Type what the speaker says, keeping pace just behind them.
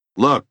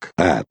Look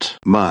at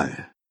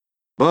my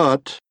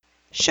butt.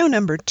 Show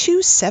number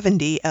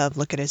 270 of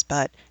Look at His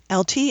Butt.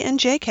 LT and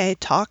JK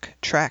talk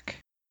Trek.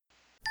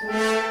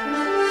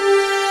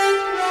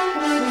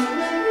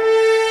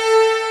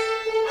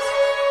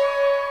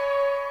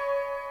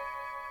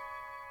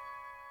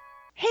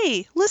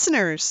 Hey,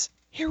 listeners!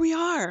 Here we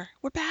are.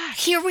 We're back.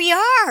 Here we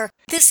are.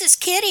 This is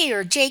Kitty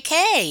or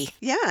JK.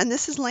 Yeah, and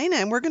this is Lena,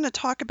 and we're going to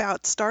talk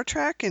about Star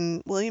Trek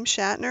and William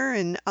Shatner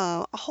and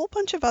a whole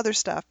bunch of other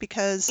stuff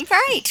because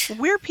Right.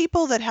 we're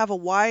people that have a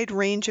wide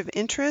range of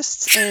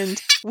interests,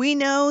 and we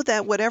know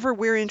that whatever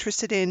we're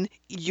interested in,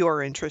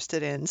 you're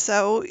interested in.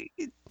 So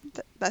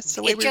that's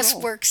the way It we just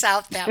roll. works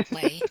out that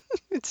way.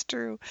 It's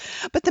true.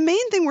 But the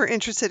main thing we're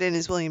interested in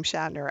is William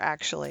Shatner,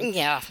 actually.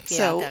 Yeah.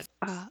 So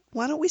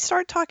why don't we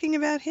start talking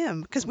about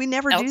him? Because we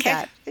never do Okay.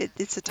 that.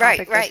 It's a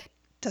topic Right. that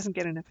doesn't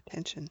get enough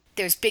attention.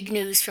 There's big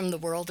news from the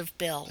world of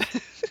Bill.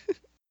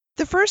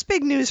 The first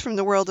big news from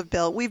the world of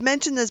Bill, we've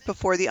mentioned this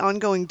before, the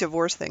ongoing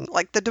divorce thing.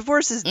 Like, the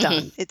divorce is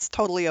done. It's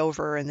totally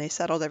over, and they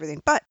settled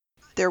everything. But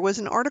there was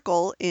an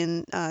article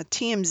in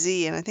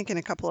TMZ, and I think in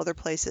a couple other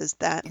places,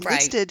 that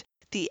Right. listed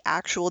the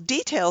actual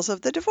details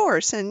of the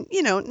divorce. And,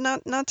 you know,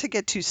 not to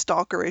get too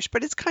stalkerish,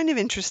 but it's kind of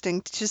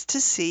interesting just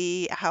to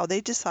see how they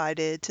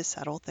decided to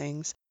settle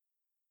things.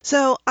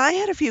 So I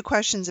had a few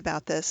questions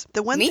about this.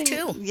 The one Me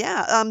thing, too.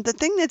 yeah, the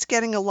thing that's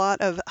getting a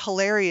lot of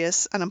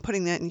hilarious, and I'm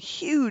putting that in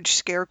huge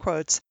scare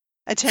quotes,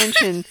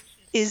 attention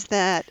is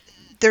that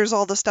there's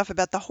all the stuff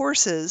about the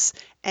horses,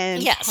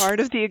 and Yes. part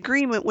of the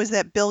agreement was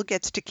that Bill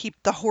gets to keep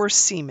the horse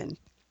semen.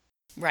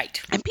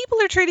 Right. And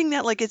people are treating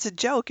that like it's a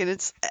joke, and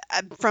it's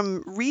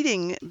from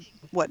reading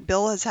what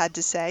Bill has had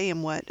to say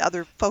and what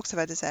other folks have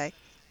had to say.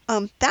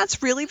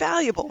 That's really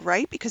valuable,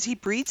 right? Because he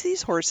breeds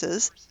these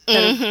horses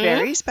that are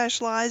very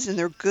specialized, and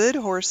they're good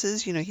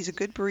horses. You know, he's a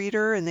good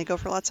breeder, and they go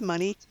for lots of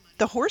money.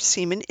 The horse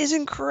semen is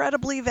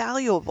incredibly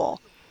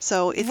valuable.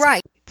 So it's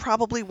Right.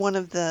 probably one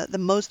of the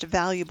most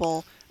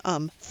valuable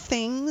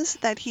things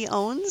that he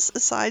owns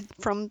aside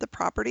from the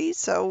property.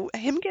 So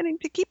him getting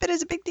to keep it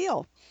is a big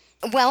deal.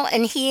 Well,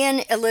 and he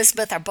and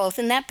Elizabeth are both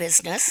in that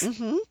business.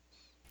 Mm-hmm.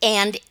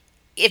 And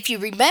if you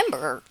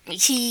remember,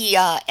 he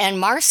and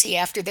Marcy,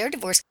 after their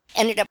divorce,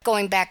 ended up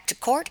going back to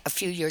court a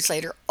few years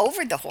later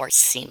over the horse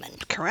semen.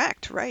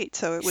 Correct, right.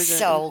 So it was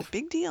So- a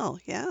big deal,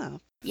 yeah.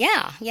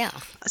 Yeah.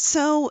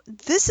 So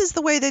this is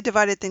the way they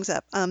divided things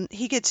up.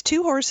 He gets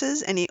 2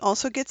 horses, and he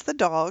also gets the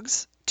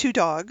dogs, 2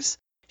 dogs.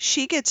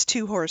 She gets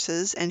 2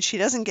 horses, and she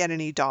doesn't get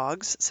any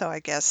dogs. So I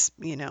guess,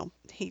 you know,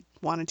 he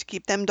wanted to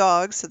keep them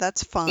dogs, so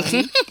that's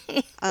fun.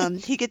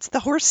 He gets the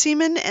horse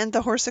semen and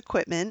the horse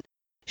equipment.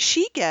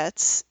 She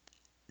gets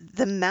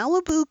the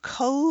Malibu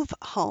Cove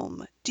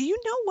home. Do you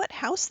know what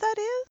house that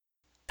is?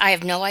 I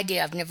have no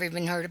idea. I've never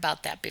even heard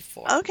about that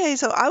before. Okay,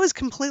 so I was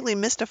completely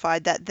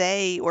mystified that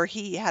they or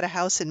he had a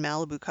house in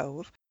Malibu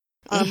Cove.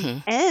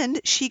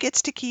 And she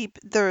gets to keep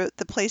the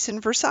place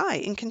in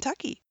Versailles in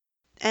Kentucky.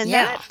 And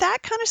Yeah.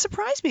 that kind of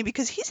surprised me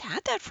because he's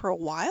had that for a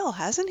while,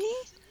 hasn't he?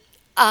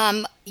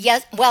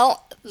 Yes.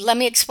 Well, let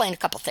me explain a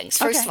couple things.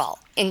 First Okay. of all,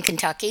 in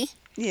Kentucky,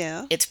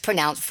 Yeah. it's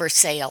pronounced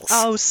Versailles.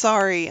 Oh,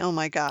 sorry. Oh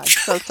my God.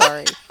 So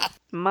sorry.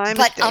 My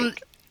But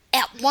mistake.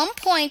 at one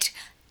point,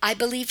 I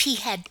believe he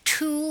had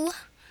 2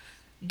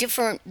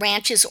 different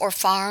ranches or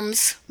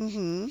farms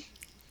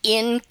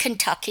in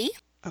Kentucky.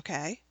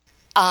 Okay.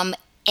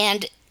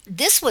 And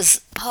this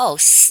was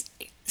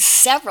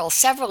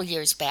several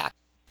years back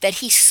that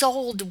he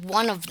sold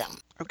one of them.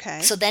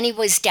 Okay. So then he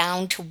was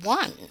down to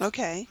 1,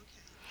 Okay.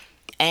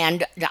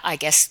 and I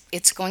guess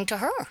it's going to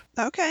her.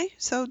 Okay.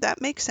 So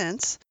that makes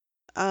sense.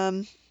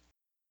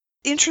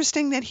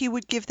 Interesting that he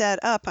would give that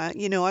up.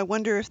 You know, I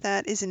wonder if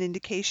that is an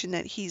indication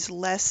that he's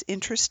less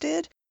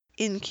interested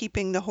in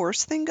keeping the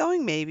horse thing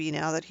going. Maybe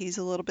now that he's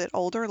a little bit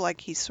older,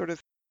 like he's sort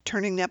of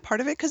turning that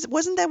part of it. Because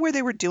wasn't that where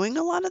they were doing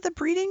a lot of the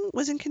breeding?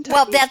 Was in Kentucky?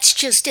 Well, that's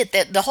just it.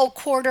 The whole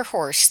quarter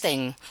horse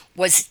thing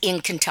was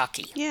in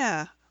Kentucky.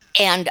 Yeah.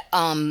 And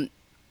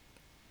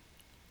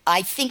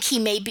I think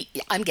he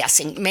I'm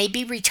guessing, may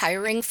be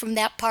retiring from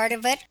that part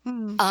of it.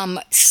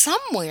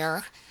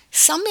 Somewhere,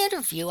 some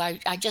interview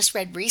I just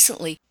read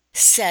recently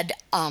said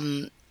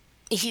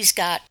he's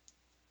got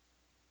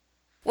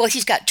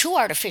 2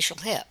 artificial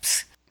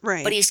hips.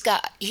 Right. But he's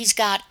got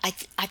I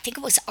think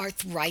it was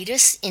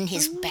arthritis in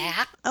his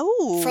back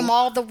Oh. from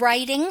all the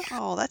writing.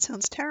 Oh, that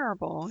sounds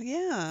terrible.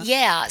 Yeah.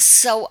 Yeah,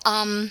 so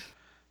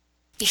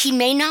he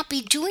may not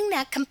be doing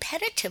that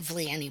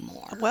competitively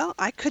anymore. Well,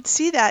 I could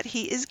see that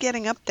he is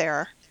getting up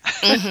there.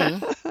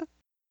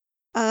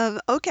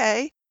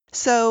 Okay.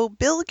 So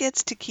Bill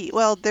gets to keep,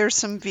 well, there's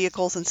some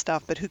vehicles and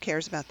stuff, but who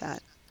cares about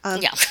that?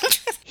 Yeah.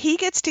 He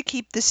gets to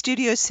keep the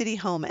Studio City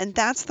home, and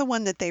that's the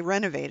one that they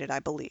renovated, I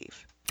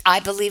believe. I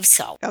believe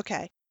so.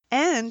 Okay.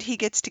 And he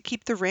gets to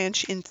keep the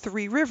ranch in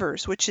Three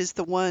Rivers, which is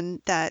the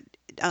one that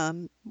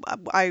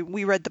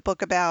we read the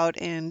book about,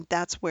 and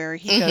that's where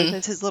he goes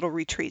as his little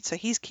retreat. So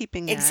he's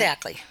keeping that.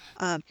 Exactly.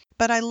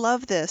 But I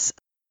love this.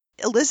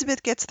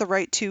 Elizabeth gets the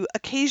right to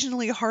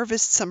occasionally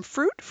harvest some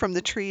fruit from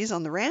the trees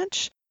on the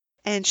ranch.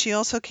 And she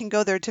also can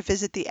go there to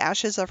visit the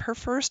ashes of her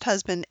first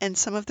husband and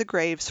some of the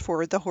graves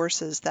for the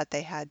horses that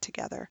they had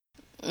together.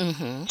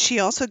 Mm-hmm. She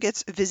also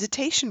gets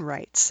visitation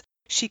rights.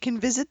 She can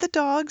visit the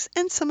dogs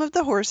and some of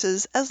the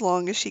horses as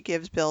long as she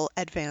gives Bill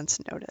advance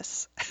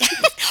notice.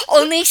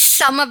 Only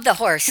some of the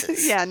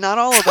horses. Yeah, not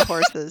all of the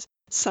horses,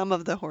 some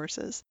of the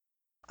horses.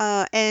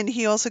 And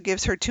he also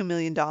gives her $2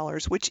 million,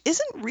 which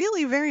isn't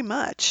really very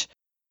much.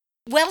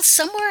 Well,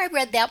 somewhere I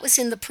read that was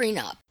in the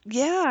prenup.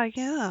 Yeah.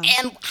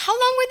 And how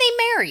long were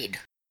they married?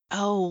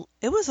 Oh,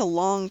 it was a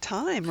long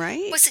time,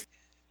 right? Was it?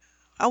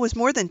 Oh, it was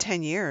more than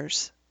 10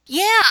 years.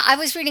 Yeah, I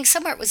was reading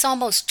somewhere it was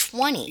almost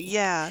 20.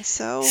 Yeah,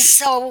 so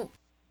So,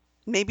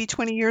 maybe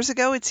 20 years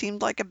ago it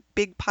seemed like a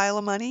big pile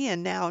of money,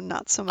 and now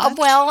not so much.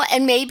 well,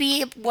 and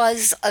maybe it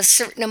was a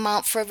certain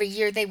amount for every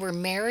year they were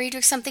married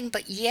or something,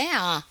 but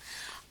yeah.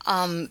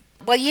 Well,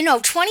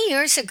 20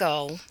 years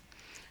ago,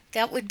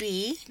 that would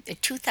be the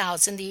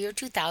year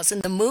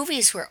 2000, the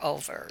movies were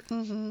over.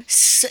 Mm-hmm.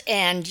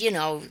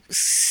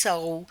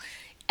 So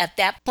at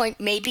that point,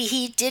 maybe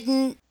he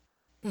didn't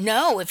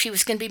know if he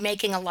was going to be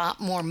making a lot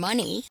more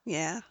money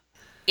Yeah.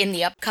 in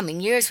the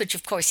upcoming years, which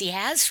of course he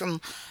has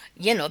from,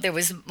 there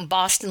was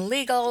Boston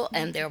Legal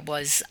and there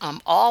was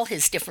all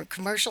his different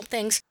commercial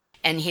things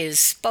and his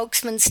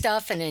spokesman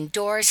stuff and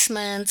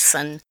endorsements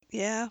and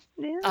Yeah.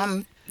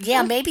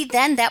 maybe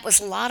then that was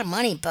a lot of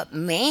money, but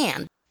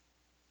man,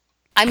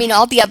 I mean,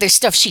 all the other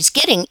stuff she's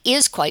getting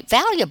is quite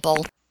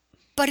valuable,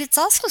 but it's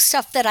also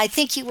stuff that I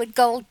think you would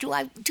go, do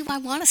I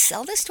want to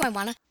sell this? Do I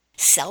want to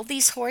sell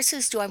these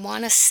horses? Do I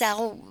want to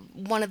sell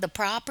one of the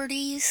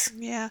properties?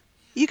 Yeah.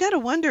 You got to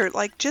wonder,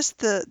 like, just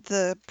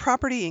the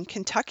property in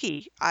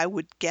Kentucky, I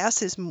would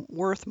guess is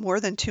worth more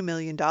than $2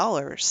 million,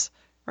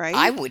 right?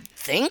 I would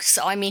think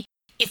so. I mean,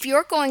 if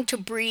you're going to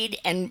breed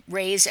and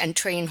raise and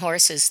train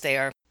horses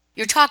there,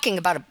 you're talking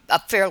about a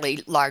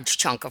fairly large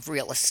chunk of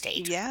real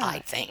estate, Yeah. I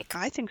think.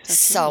 I think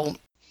so too.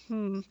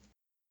 So,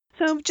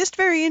 So just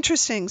very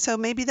interesting. So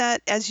maybe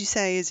that, as you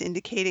say, is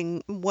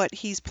indicating what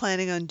he's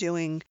planning on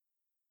doing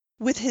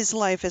with his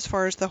life as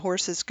far as the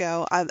horses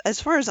go. As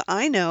far as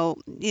I know,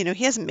 he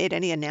hasn't made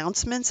any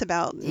announcements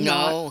about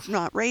No.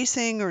 not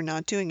racing or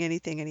not doing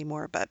anything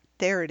anymore, but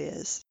there it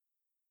is.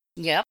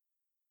 yep.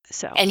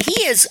 So, And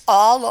he is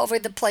all over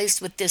the place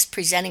with this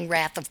presenting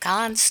Wrath of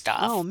Khan stuff.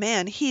 oh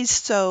man, he's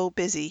so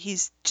busy.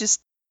 He's just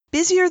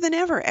busier than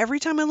ever. Every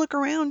time I look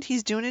around,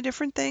 he's doing a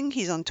different thing.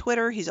 He's on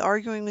Twitter, he's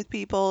arguing with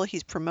people,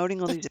 he's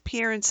promoting all these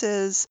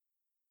appearances.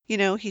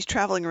 He's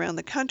traveling around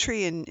the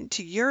country and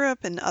to Europe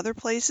and other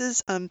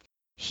places.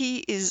 He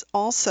is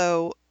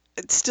also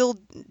still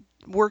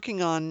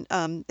working on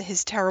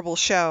his terrible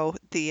show,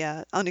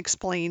 the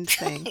Unexplained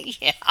thing.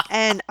 Yeah.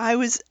 And I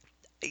was,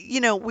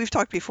 we've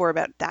talked before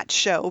about that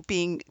show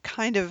being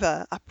kind of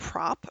a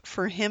prop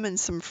for him and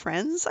some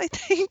friends, I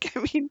think.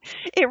 I mean,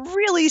 it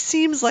really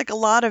seems like a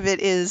lot of it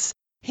is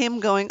him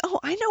going, oh,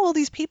 I know all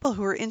these people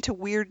who are into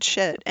weird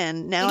shit,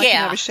 and now I can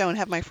have Yeah. a show and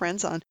have my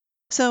friends on.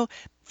 So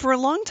for a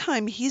long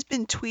time, he's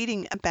been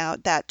tweeting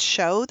about that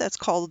show that's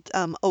called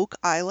Oak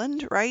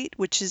Island, right?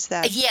 Which is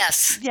that.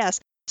 Yes. Yes.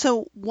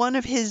 So one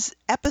of his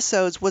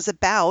episodes was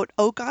about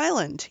Oak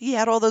Island. He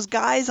had all those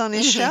guys on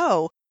his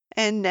show,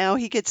 and now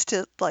he gets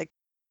to like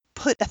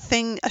put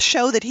a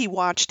show that he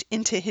watched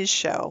into his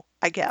show,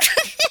 I guess.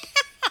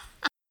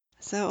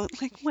 So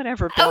like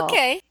whatever, Bill.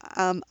 Okay.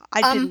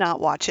 I did not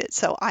watch it,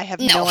 so I have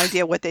No. no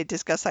idea what they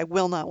discuss. I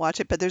will not watch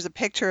it, but there's a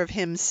picture of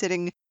him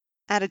sitting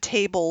at a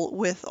table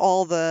with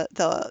all the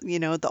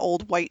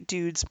old white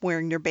dudes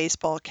wearing their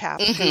baseball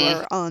caps who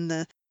are on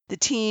the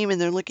team, and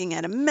they're looking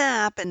at a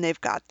map and they've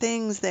got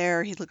things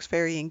there. He looks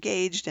very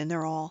engaged and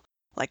they're all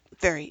like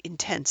very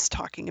intense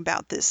talking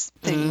about this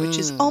thing, which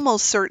is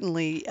almost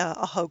certainly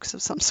a hoax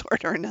of some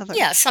sort or another.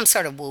 Yeah, some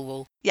sort of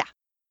woo-woo. Yeah.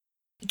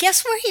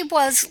 Guess where he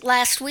was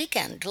last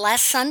weekend,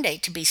 last Sunday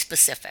to be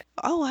specific?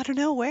 Oh, I don't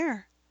know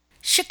where.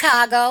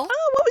 Chicago.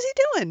 Oh, what was he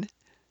doing?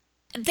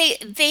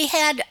 They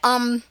had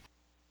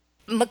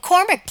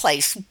McCormick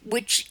Place,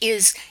 which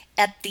is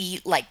at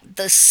the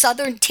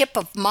southern tip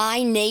of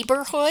my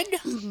neighborhood,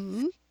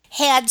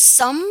 had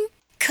some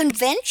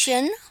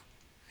convention.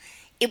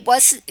 It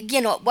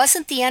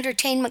wasn't the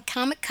Entertainment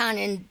Comic Con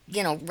in,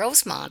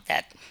 Rosemont,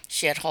 that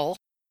shithole.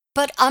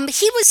 But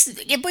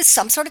it was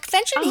some sort of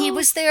convention. He Oh.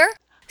 was there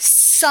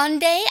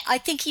Sunday. I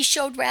think he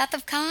showed Wrath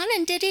of Khan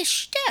and did his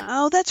shtick.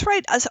 Oh, that's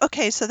right.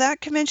 Okay, so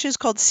that convention is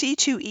called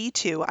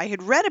C2E2. I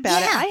had read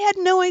about it. Yeah. I had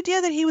no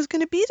idea that he was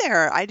going to be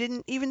there. I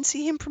didn't even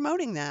see him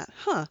promoting that.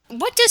 Huh.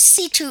 What does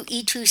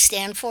C2E2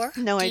 stand for?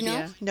 No Do you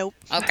idea. know? Nope.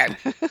 Okay.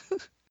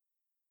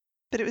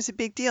 But it was a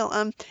big deal.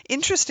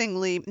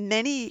 Interestingly,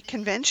 many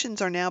conventions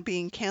are now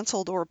being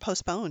canceled or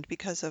postponed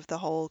because of the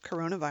whole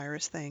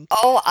coronavirus thing.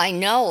 Oh, I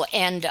know.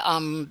 And,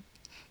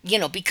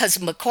 because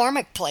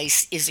McCormick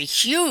Place is a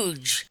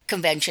huge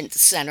convention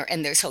center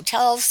and there's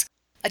hotels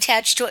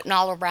attached to it and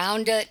all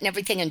around it and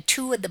everything. And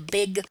two of the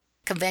big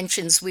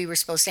conventions we were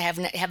supposed to have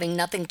having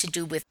nothing to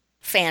do with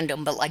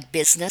fandom, but like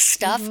business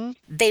stuff,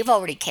 they've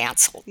already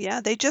canceled.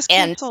 Yeah, they just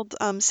And canceled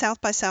South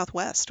by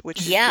Southwest, which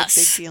is the big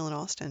yes, deal in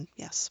Austin.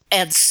 Yes.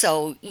 and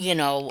so,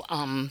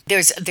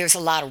 there's a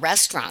lot of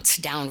restaurants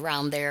down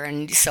around there,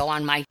 and so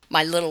on my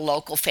little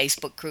local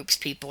Facebook groups,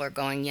 people are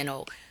going,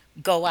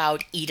 go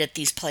out, eat at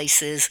these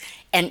places.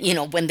 And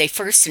when they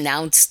first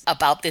announced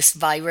about this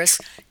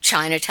virus,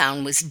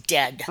 Chinatown was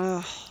dead.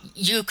 Ugh.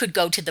 You could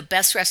go to the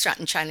best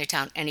restaurant in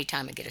Chinatown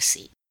anytime and get a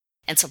seat.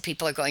 And so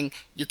people are going,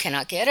 you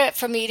cannot get it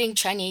from eating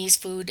Chinese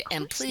food,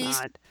 and course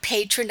please not.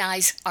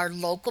 patronize our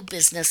local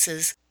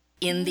businesses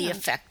in the Yeah.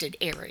 affected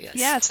areas.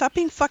 Yeah, stop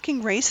being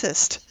fucking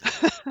racist.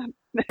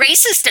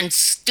 Racist and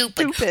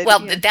stupid. Stupid,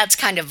 Well, yeah. that's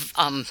kind of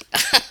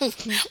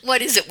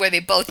what is it where they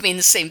both mean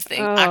the same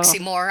thing? Oh.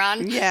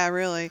 Oxymoron? Yeah,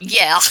 really.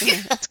 Yeah.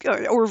 It's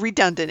or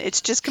redundant.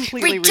 It's just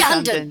completely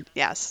Redundant. redundant.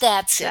 Yes.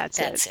 That's it. That's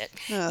That's it.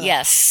 it. Ugh.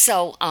 Yes.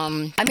 So,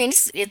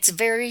 it's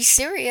very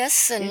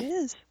serious, It and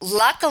is.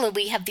 luckily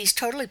we have these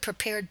totally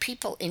prepared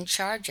people in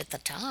charge at the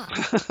top.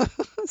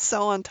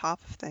 So on top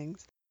of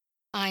things.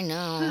 I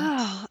know.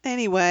 Oh,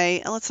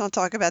 anyway, let's not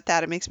talk about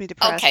that. It makes me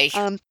depressed. Okay.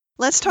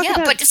 Let's talk Yeah,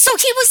 about but so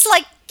he was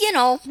like,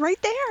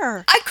 right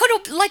there. I could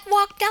have like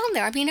walked down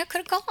there. I mean, I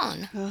could have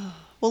gone.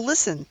 Well,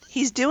 listen,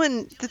 he's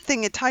doing the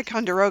thing at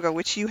Ticonderoga,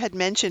 which you had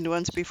mentioned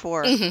once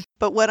before. Mhm.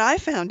 But what I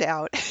found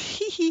out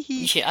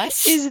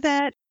Yes. is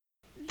that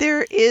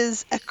there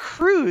is a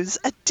cruise,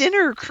 a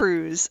dinner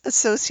cruise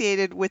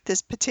associated with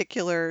this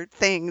particular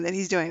thing that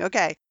he's doing.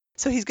 Okay,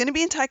 so he's going to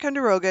be in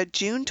Ticonderoga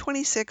June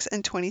 26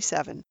 and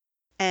 27.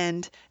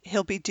 And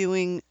he'll be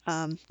doing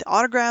the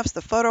autographs,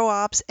 the photo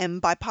ops, and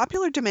by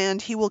popular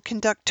demand, he will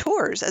conduct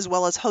tours as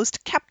well as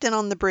host Captain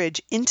on the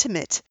Bridge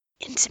intimate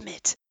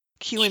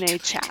Q&A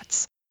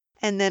chats.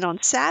 And then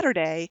on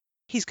Saturday,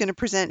 he's going to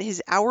present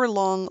his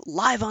hour-long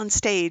live on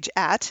stage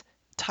at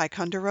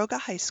Ticonderoga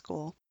High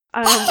School.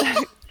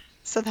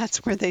 So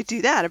that's where they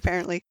do that,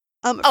 apparently.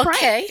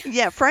 Okay.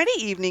 Friday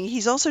evening,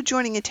 he's also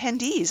joining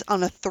attendees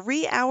on a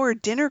 3-hour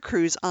dinner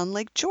cruise on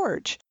Lake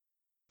George.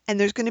 And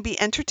there's going to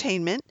be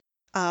entertainment.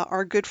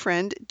 Our good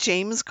friend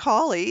James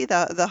Cawley,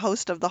 the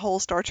host of the whole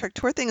Star Trek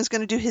tour thing, is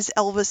going to do his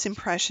Elvis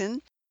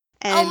impression.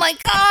 Oh my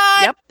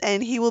God. Yep,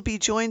 and he will be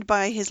joined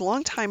by his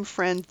longtime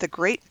friend, the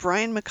great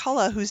Brian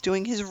McCullough, who's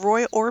doing his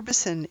Roy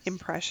Orbison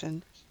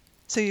impression.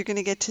 So you're going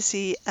to get to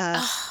see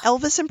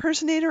Elvis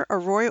impersonator, a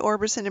Roy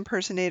Orbison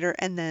impersonator,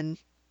 and then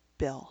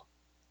Bill.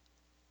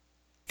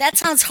 That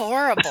sounds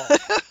horrible.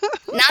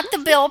 Not the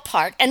Bill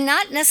part, and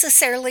not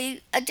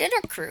necessarily a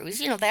dinner cruise.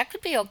 That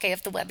could be okay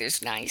if the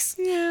weather's nice.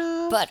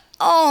 Yeah. But,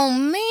 oh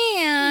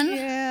man.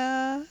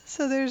 Yeah,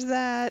 so there's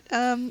that.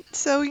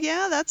 So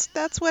yeah,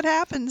 that's what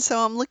happened.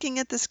 So I'm looking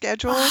at the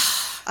schedule.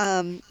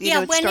 When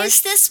Starts...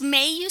 is this?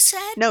 May, you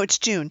said? No, it's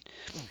June.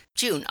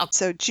 June. Okay.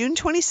 So June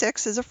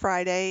 26th is a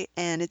Friday,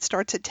 and it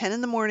starts at 10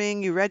 in the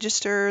morning. You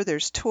register.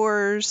 There's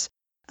tours.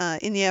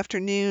 In the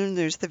afternoon,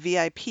 there's the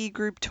VIP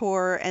group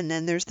tour, and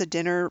then there's the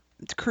dinner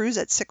cruise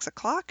at 6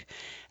 o'clock.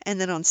 And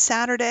then on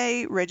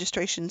Saturday,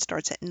 registration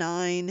starts at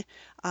 9.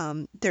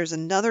 There's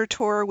another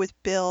tour with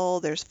Bill.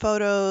 There's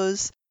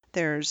photos.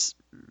 There's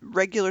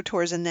regular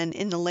tours. And then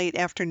in the late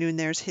afternoon,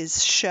 there's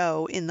his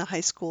show in the high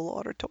school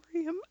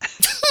auditorium.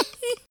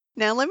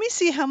 Now, let me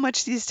see how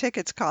much these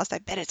tickets cost. I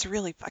bet it's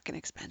really fucking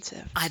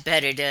expensive. I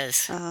bet it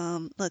is.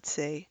 Let's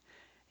see.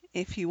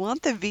 If you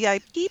want the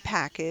VIP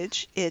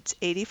package, it's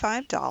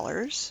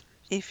 $85.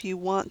 If you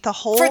want the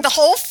whole... For the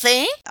whole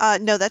thing?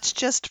 No, that's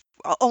just...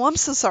 Oh, I'm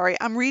so sorry.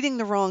 I'm reading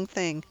the wrong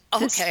thing.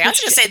 Okay, I was going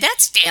to say,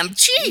 that's damn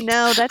cheap.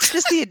 No, that's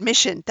just the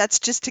admission. That's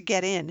just to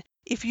get in.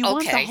 If you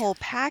want the Okay. whole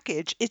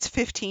package, it's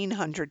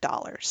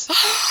 $1,500.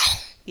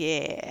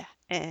 Yeah.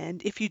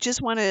 And if you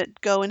just want to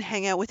go and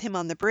hang out with him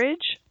on the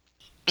bridge,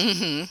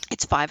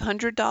 it's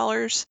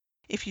 $500.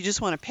 If you just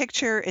want a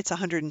picture, it's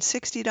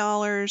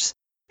 $160.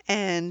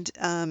 And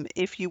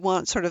if you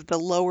want sort of the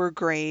lower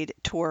grade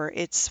tour,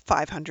 it's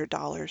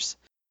 $500.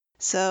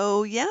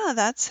 So yeah,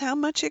 that's how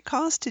much it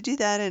costs to do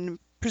that, and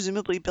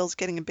presumably Bill's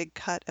getting a big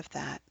cut of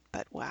that.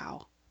 But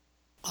wow.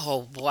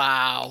 Oh,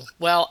 wow.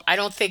 Well, I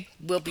don't think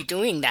we'll be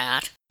doing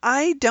that.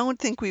 I don't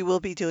think we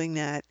will be doing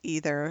that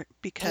either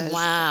because...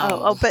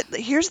 Wow. But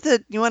here's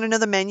you want to know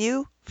the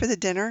menu for the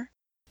dinner?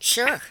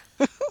 Sure.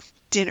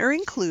 Dinner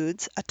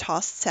includes a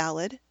tossed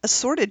salad,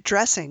 assorted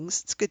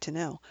dressings, it's good to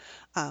know,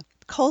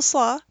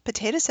 coleslaw,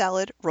 potato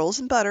salad, rolls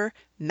and butter,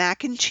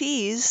 mac and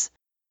cheese,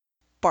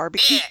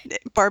 barbecue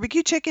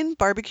chicken,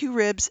 barbecue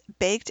ribs,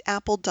 baked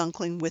apple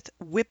dunkling with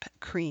whipped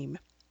cream.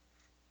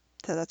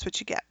 So that's what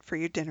you get for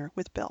your dinner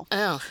with Bill.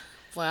 Oh,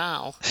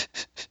 wow.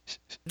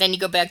 Then you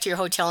go back to your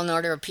hotel and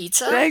order a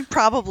pizza?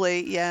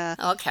 Probably, yeah.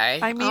 Okay.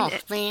 I mean, oh,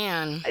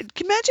 man. Can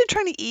you imagine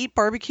trying to eat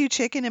barbecue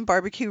chicken and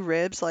barbecue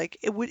ribs? Like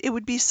it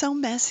would be so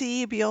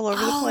messy. It'd be all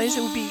over the place.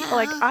 It would be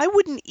like I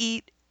wouldn't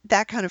eat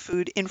that kind of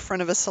food in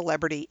front of a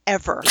celebrity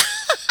ever.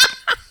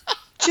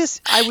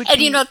 I would.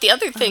 And you know what the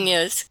other thing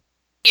is?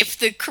 If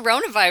the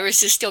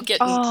coronavirus is still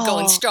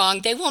going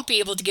strong, they won't be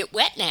able to get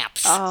wet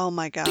naps. Oh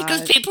my God.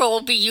 Because people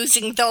will be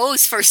using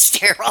those for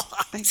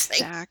sterilizing.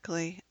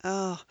 Exactly.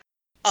 Oh.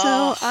 So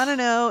Oh, I don't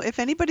know. If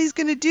anybody's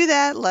going to do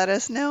that, let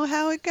us know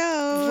how it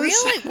goes.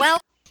 really? Well,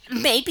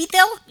 maybe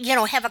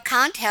they'll, have a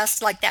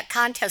contest like that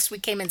contest we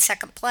came in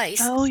second place.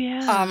 Oh,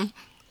 yeah. Um,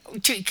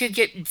 to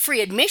get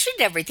free admission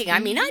to everything. I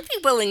mean, Hmm. I'd be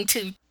willing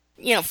to,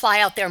 fly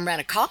out there and rent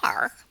a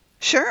car.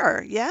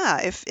 Sure. Yeah.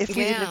 If we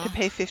didn't have to Yeah.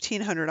 pay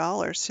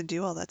 $1,500 to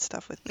do all that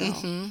stuff with Bill.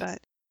 Mm-hmm. But,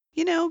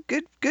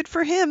 good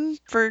for him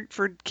for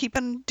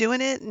keeping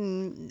doing it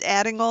and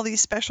adding all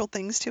these special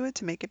things to it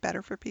to make it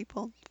better for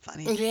people.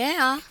 Funny.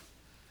 Yeah.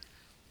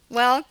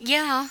 Well,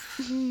 yeah.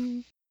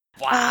 Mhm.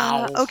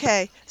 Wow.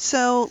 Okay.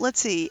 So let's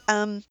see.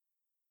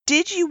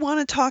 Did you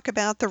want to talk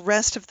about the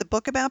rest of the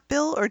book about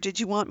Bill, or did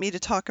you want me to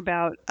talk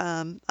about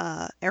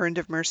Errand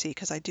of Mercy?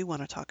 Because I do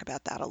want to talk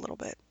about that a little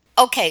bit.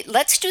 Okay,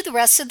 let's do the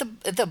rest of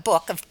the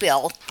book of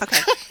Bill.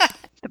 Okay.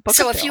 The book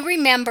So of if you Bill.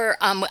 remember,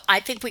 I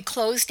think we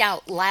closed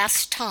out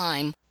last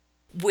time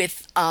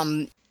with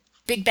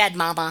Big Bad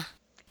Mama,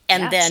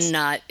 and Yes.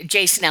 then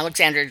Jason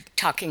Alexander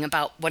talking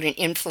about what an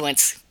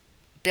influence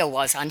Bill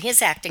was on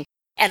his acting.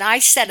 And I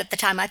said at the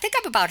time, I think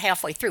I'm about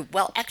halfway through.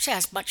 Well, actually, I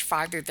was much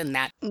farther than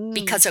that Mm.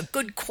 because a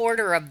good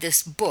quarter of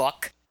this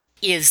book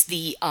is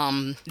the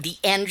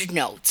end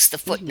notes, the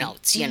Mhm.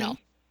 footnotes, Mhm.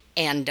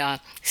 And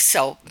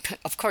so,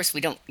 of course,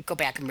 we don't go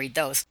back and read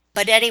those.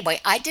 But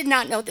anyway, I did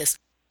not know this.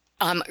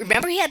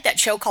 Remember, he had that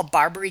show called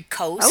Barbary Oh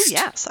Coast?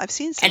 yes, I've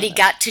seen some And of he those.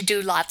 got to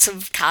do lots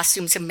of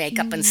costumes and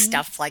makeup and Mhm.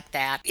 stuff like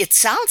that. It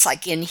sounds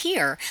like in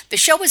here, the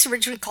show was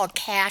originally called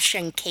Cash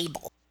and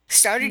Cable.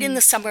 Started in Mm.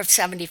 the summer of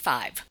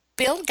 75.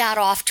 Bill got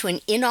off to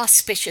an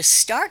inauspicious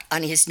start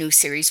on his new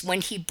series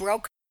when he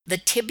broke the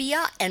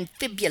tibia and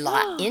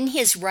fibula in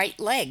his right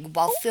leg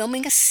while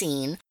filming a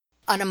scene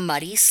on a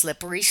muddy,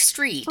 slippery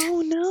street.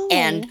 Oh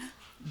And no.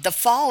 the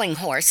falling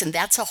horse, and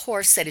that's a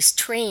horse that is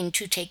trained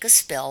to take a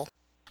spill,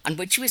 on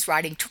which he was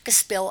riding, took a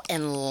spill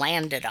and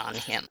landed on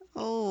him.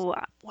 Oh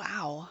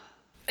wow.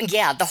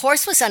 Yeah, the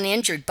horse was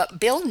uninjured, but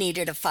Bill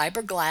needed a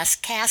fiberglass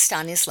cast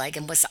on his leg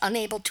and was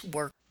unable to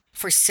work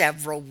for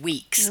several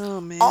weeks.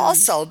 Oh man.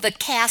 Also, the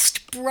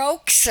cast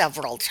broke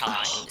several Oh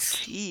times,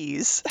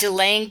 jeez.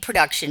 delaying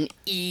production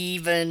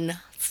even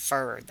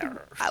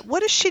further.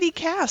 What a shitty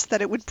cast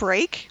that it would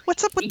break.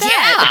 What's up with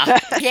Yeah,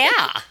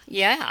 that?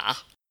 yeah.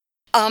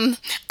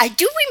 I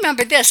do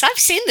remember this. I've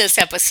seen this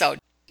episode.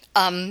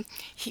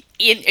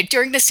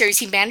 During the series,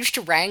 he managed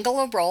to wrangle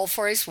a role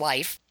for his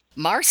wife.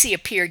 Marcy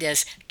appeared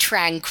as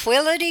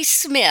Tranquility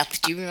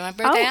Smith. Do you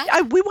remember Oh,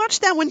 that? we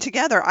watched that one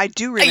together. I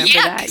do remember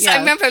Yeah, that. 'cause I Yes.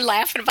 remember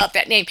laughing about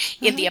that name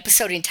in the Uh-huh.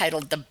 episode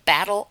entitled The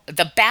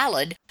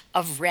Ballad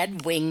of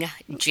Red Wing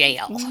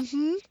Jail."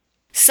 Mhm.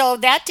 So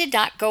that did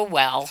not go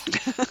well.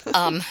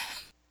 Um,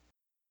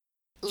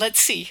 let's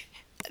see.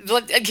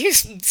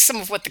 Here's some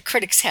of what the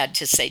critics had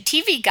to say.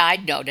 TV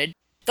Guide noted,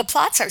 "The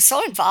plots are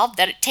so involved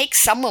that it takes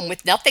someone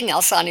with nothing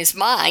else on his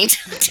mind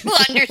to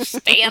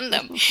understand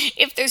them.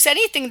 If there's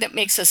anything that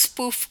makes a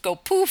spoof go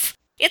poof,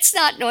 it's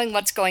not knowing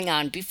what's going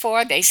on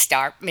before they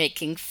start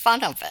making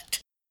fun of it."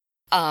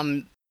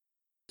 Um,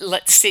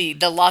 let's see.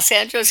 The Los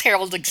Angeles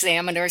Herald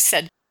Examiner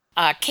said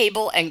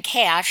Cable and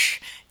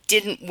Cash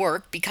didn't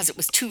work because it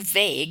was too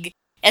vague.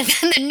 And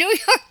then the New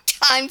York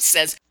Times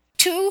says,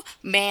 "Two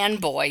man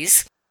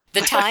boys,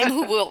 the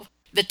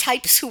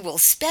types who will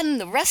spend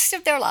the rest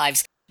of their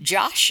lives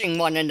joshing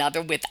one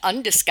another with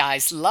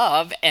undisguised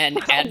love and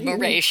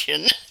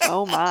admiration."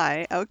 Oh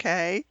my.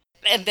 Okay.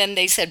 And then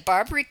they said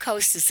Barbary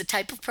Coast is the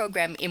type of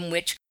program in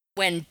which,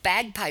 when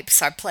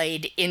bagpipes are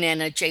played in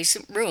an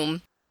adjacent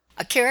room,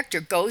 a character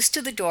goes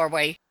to the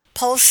doorway,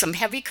 pulls some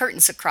heavy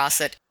curtains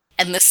across it,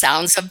 and the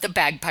sounds of the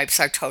bagpipes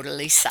are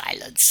totally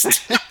silenced.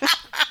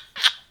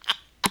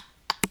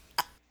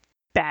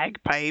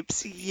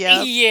 Bagpipes.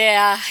 Yep.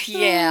 Yeah.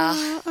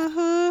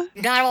 Uh-huh.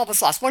 Not all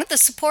was lost. One of the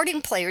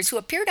supporting players who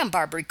appeared on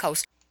Barbary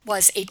Coast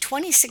was a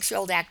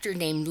 26-year-old actor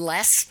named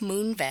Les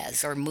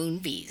Moonves or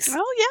Moonves.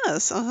 Oh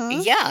yes. Uh-huh.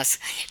 Yes.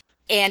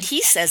 And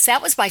he says,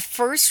 "That was my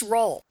first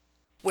role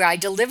where I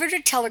delivered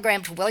a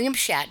telegram to William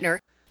Shatner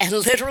and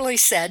literally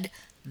said,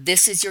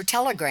 'This is your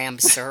telegram,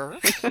 sir.'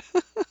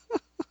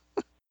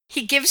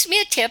 He gives me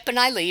a tip and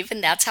I leave,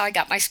 and that's how I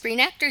got my Screen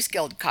Actors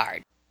Guild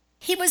card.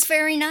 He was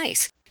very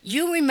nice.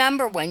 You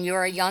remember when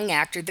you're a young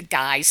actor, the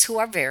guys who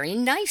are very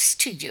nice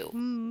to you."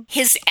 Mm.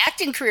 His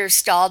acting career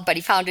stalled, but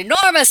he found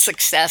enormous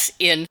success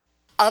in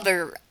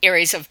other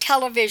areas of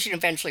television,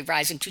 eventually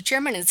rising to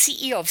chairman and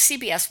CEO of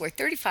CBS, where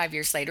 35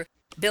 years later,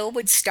 Bill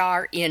would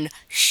star in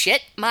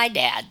Shit My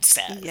Dad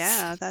Says.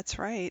 Yeah, that's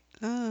right.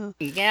 Oh.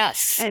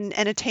 Yes. And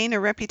attain a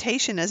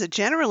reputation as a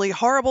generally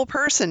horrible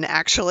person,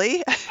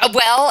 actually.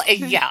 Well,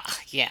 yeah.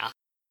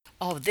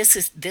 Oh, this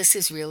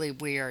is really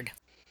weird.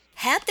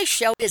 Had the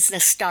show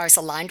business stars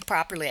aligned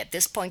properly at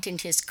this point in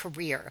his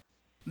career,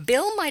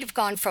 Bill might have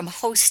gone from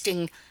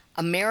hosting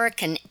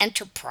American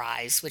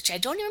Enterprise, which I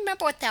don't even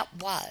remember what that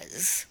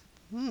was.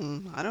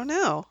 I don't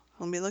know.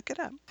 Let me look it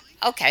up.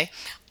 Okay.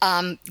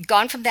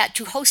 Gone from that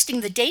to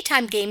hosting the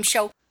daytime game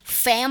show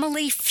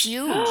Family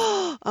Feud.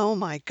 Oh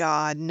my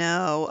God,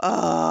 no.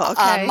 Oh,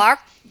 okay. Mark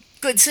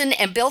Goodson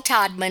and Bill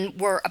Todman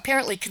were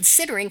apparently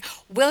considering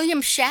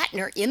William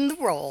Shatner in the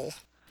role,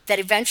 that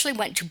eventually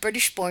went to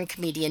British-born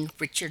comedian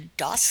Richard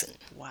Dawson.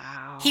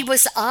 Wow. He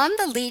was on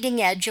the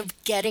leading edge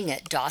of getting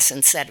it,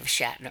 Dawson said of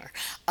Shatner.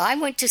 I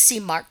went to see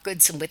Mark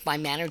Goodson with my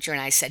manager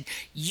and I said,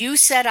 "You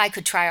said I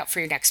could try out for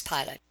your next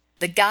pilot.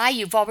 The guy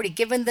you've already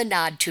given the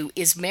nod to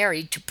is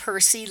married to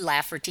Percy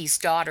Lafferty's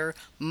daughter,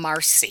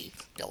 Marcy,"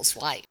 Bill's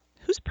wife.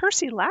 Who's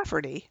Percy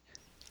Lafferty?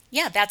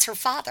 Yeah, that's her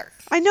father.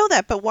 I know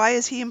that, but why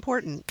is he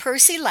important?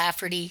 Percy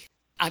Lafferty,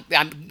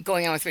 I'm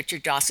going on with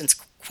Richard Dawson's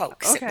quote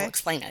because it will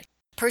explain it.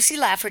 Percy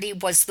Lafferty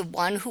was the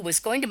one who was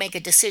going to make a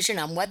decision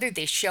on whether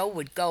this show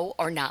would go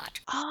or not.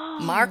 Oh.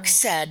 Mark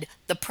said,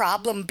 "The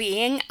problem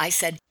being," I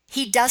said,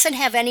 "he doesn't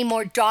have any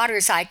more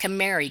daughters I can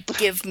marry.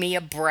 Give me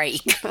a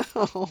break."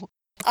 Oh.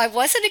 I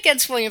wasn't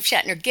against William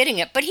Shatner getting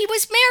it, but he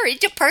was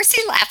married to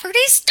Percy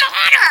Lafferty's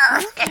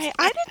daughter. Okay,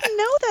 I didn't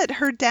know that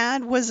her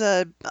dad was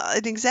an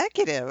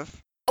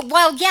executive.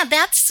 Well, yeah,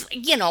 that's,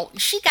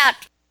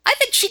 I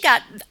think she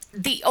got,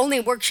 the only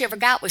work she ever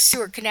got was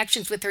through her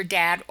connections with her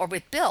dad or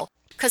with Bill.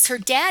 Because her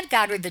dad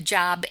got her the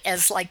job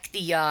as like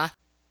the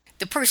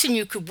person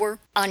you could work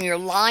on your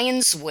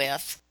lines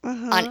with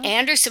on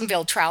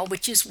Andersonville trial,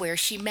 which is where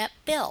she met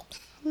Bill.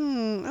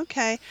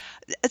 Okay.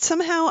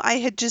 Somehow I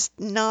had just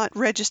not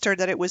registered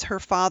that it was her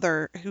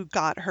father who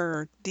got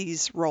her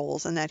these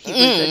roles and that he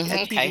was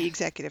a TV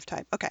executive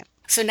type. Okay.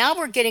 So now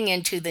we're getting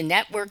into the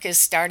network is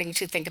starting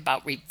to think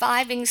about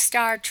reviving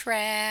Star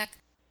Trek.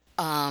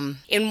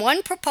 In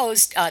one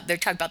proposed, they're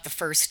talking about the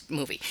first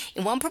movie.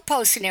 In one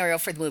proposed scenario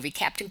for the movie,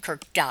 Captain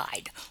Kirk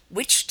died,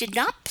 which did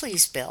not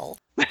please Bill,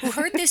 who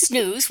heard this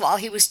news while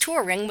he was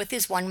touring with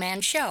his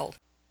one-man show.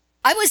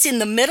 I was in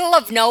the middle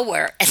of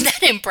nowhere, and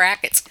then in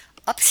brackets,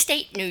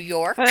 upstate New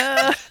York.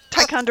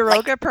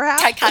 Ticonderoga,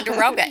 perhaps?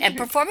 Ticonderoga, and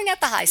performing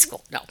at the high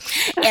school. No.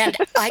 And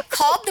I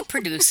called the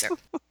producer.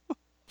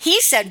 He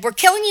said, "We're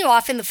killing you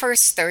off in the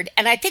first third,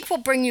 and I think we'll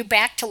bring you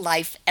back to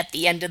life at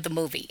the end of the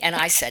movie." And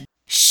I said,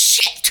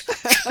 "Shit."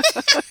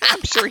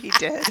 I'm sure he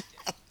did.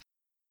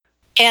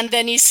 And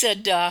then he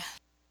said,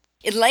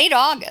 in late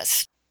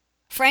August,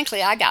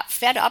 "Frankly, I got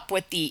fed up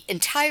with the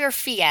entire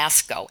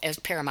fiasco as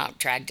Paramount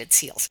dragged its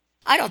heels.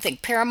 I don't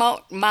think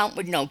Paramount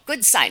would know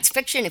good science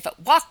fiction if it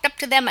walked up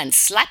to them and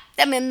slapped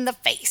them in the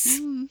face."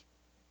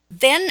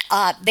 Then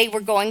they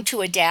were going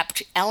to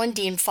adapt Alan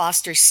Dean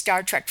Foster's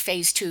Star Trek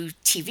Phase 2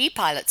 TV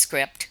pilot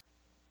script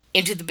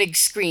into the big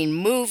screen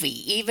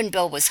movie. Even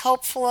Bill was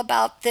hopeful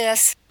about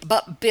this,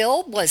 but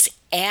Bill was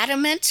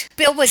adamant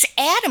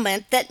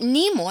that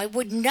Nimoy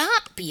would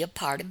not be a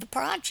part of the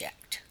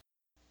project.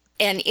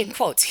 And in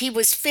quotes, he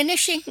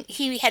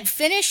had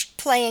finished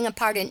playing a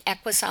part in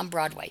Equus on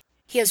Broadway.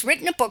 He has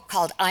written a book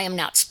called I Am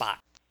Not Spock,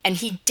 and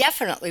he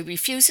definitely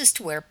refuses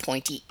to wear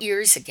pointy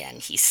ears again,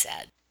 he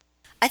said.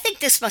 I think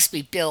this must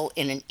be Bill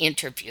in an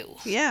interview.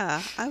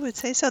 Yeah, I would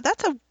say so.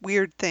 That's a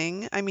weird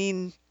thing. I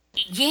mean,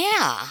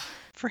 yeah,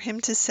 for him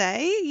to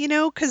say,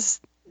 because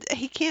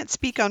he can't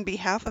speak on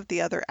behalf of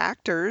the other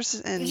actors.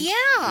 And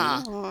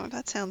yeah.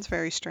 That sounds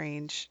very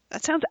strange.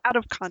 That sounds out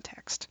of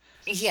context.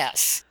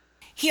 Yes.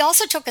 He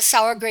also took a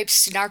sour grape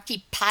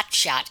snarky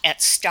potshot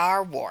at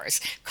Star Wars,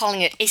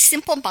 calling it a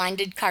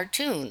simple-minded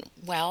cartoon.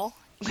 Well,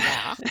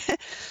 yeah.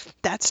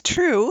 That's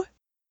true.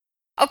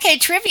 Okay,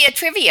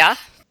 trivia.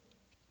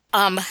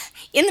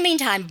 In the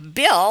meantime,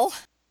 Bill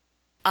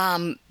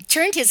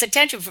turned his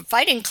attention from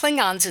fighting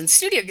Klingons and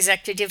studio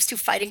executives to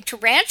fighting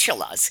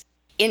tarantulas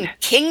in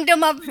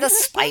Kingdom of the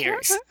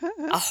Spiders,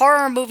 a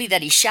horror movie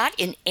that he shot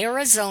in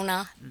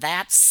Arizona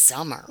that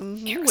summer.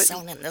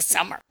 Arizona in the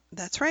summer.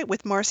 That's right,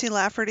 with Marcy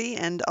Lafferty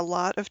and a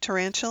lot of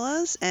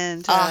tarantulas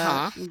and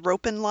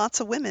roping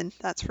lots of women,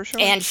 that's for sure.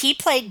 And he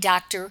played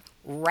Dr.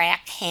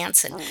 Rack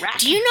Hansen.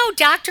 Do you know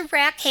Dr.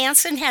 Rack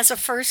Hansen has a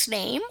first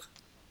name?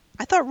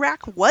 I thought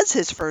Rack was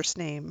his first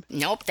name.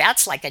 Nope,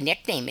 that's like a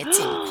nickname. It's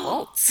in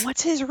quotes.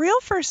 What's his real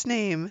first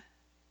name?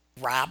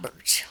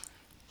 Robert.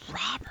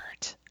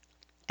 Robert.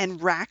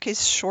 And Rack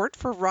is short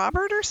for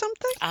Robert or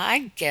something?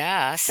 I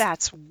guess.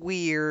 That's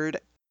weird.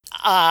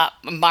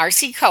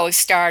 Marcy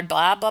co-starred,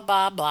 blah, blah,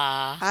 blah,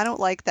 blah. I don't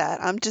like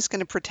that. I'm just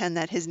going to pretend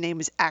that his name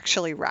is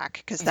actually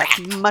Rack, because that's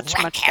much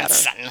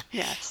Hansen. Better.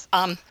 Yes.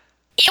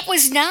 It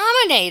was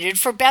nominated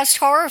for Best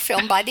Horror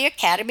Film by the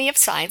Academy of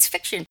Science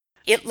Fiction.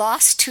 It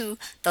lost to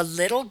The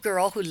Little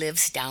Girl Who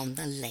Lives Down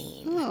the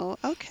Lane. Oh,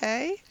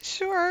 okay.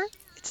 Sure.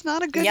 It's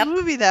not a good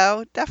movie,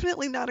 though.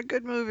 Definitely not a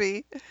good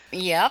movie.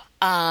 Yep.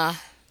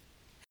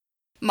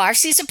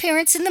 Marcy's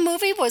appearance in the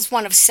movie was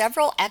one of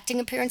several acting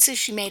appearances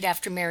she made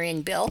after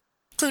marrying Bill,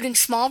 including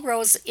small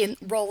roles in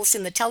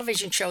the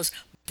television shows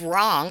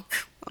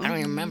Bronk, I don't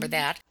even remember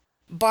that,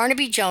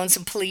 Barnaby Jones,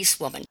 and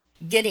Policewoman.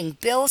 Getting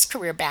Bill's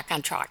career back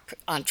on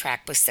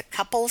track was the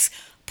couple's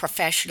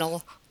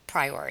professional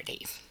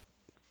priority.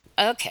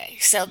 Okay,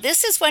 so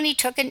this is when he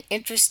took an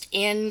interest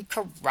in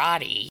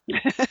karate.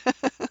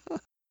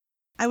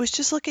 I was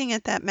just looking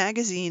at that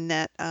magazine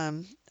that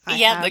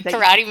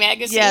Karate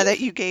magazine. Yeah, that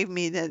you gave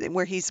me,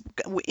 where he's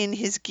in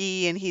his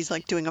gi and he's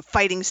like doing a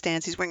fighting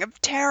stance. He's wearing a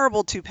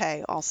terrible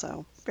toupee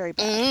also. Very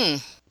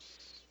bad.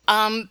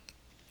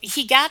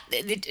 he got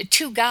the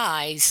two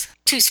guys,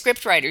 two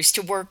scriptwriters,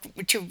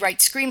 to write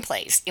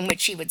screenplays in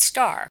which he would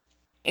star,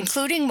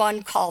 including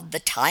one called The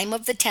Time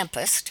of the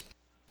Tempest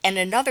and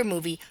another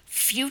movie,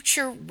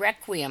 Future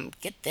Requiem,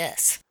 get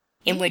this,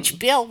 in which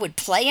Bill would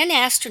play an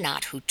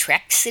astronaut who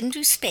treks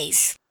into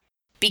space,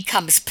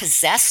 becomes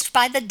possessed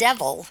by the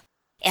devil,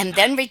 and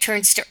then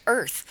returns to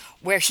Earth,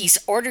 where he's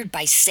ordered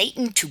by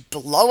Satan to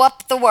blow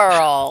up the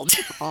world.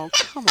 Oh,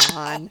 come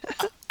on.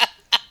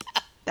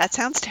 That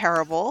sounds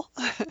terrible.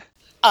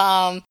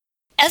 As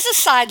a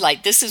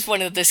sidelight, this is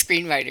one of the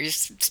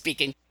screenwriters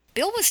speaking.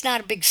 Bill was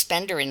not a big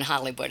spender in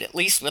Hollywood, at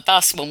least with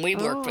us when we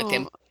worked with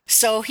him.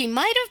 So he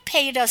might have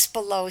paid us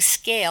below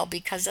scale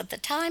because at the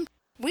time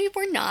we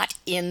were not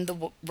in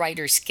the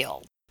Writers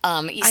Guild.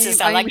 He says,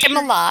 I liked him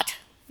a lot.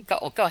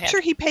 Go ahead.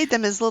 Sure, he paid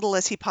them as little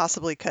as he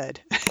possibly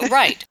could.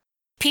 Right.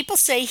 People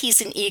say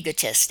he's an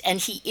egotist, and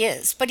he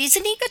is, but he's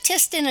an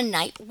egotist in a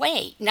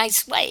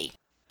nice way.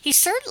 He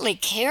certainly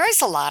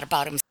cares a lot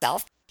about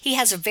himself. He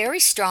has a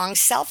very strong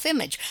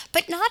self-image,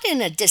 but not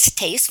in a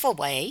distasteful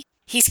way.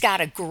 He's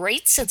got a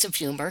great sense of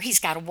humor. He's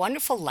got a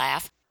wonderful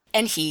laugh,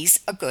 and he's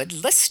a good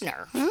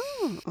listener.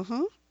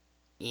 Mm-hmm.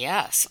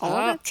 Yes. Oh,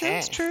 that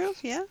sounds true.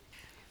 Yeah.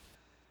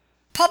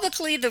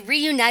 Publicly, the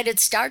reunited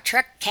Star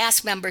Trek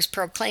cast members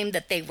proclaimed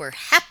that they were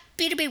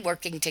happy to be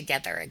working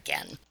together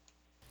again.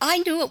 I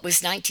knew it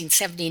was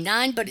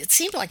 1979, but it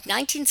seemed like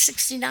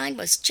 1969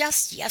 was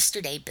just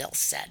yesterday, Bill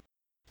said.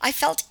 I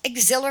felt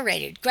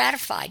exhilarated,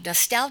 gratified,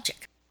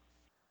 nostalgic.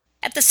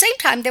 At the same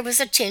time, there was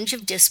a tinge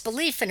of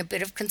disbelief and a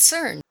bit of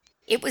concern.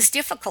 It was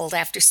difficult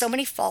after so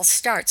many false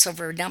starts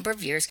over a number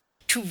of years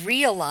to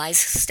realize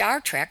Star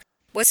Trek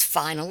was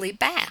finally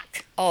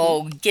back.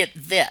 Oh, get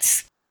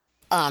this.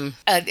 Bones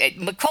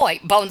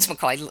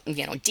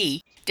McCoy,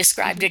 D,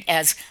 described it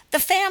as the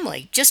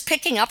family, just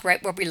picking up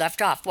right where we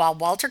left off, while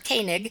Walter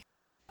Koenig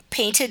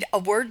painted a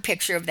word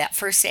picture of that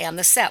first day on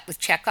the set with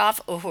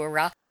Chekhov,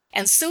 Uhura,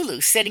 and Sulu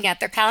sitting at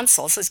their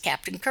consoles as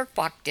Captain Kirk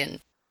walked in.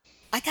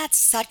 I got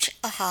such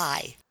a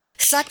high,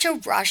 such a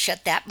rush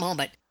at that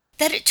moment,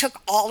 that it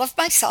took all of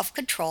my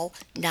self-control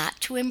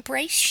not to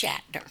embrace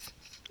Shatner.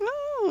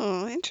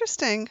 Oh,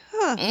 interesting.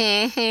 Huh.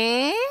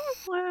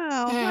 Mm-hmm.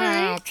 Wow. All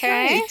right.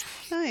 Okay.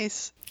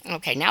 Nice.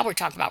 Okay, now we're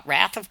talking about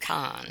Wrath of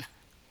Khan.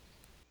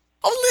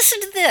 Oh,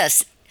 listen to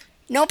this.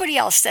 Nobody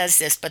else says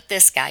this, but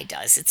this guy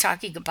does. It's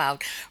talking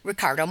about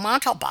Ricardo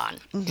Montalban.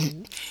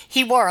 Mm-hmm.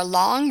 He wore a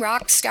long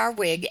rock star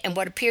wig and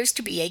what appears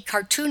to be a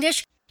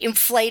cartoonish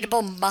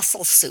inflatable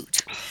muscle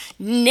suit.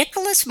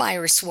 Nicholas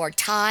Meyer swore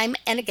time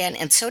and again,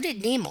 and so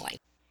did Nimoy,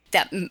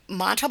 that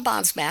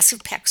Montalban's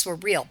massive pecs were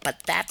real,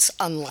 but that's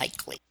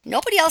unlikely.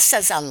 Nobody else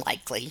says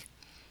unlikely.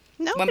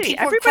 Nobody. When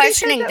people were Everybody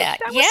questioning said that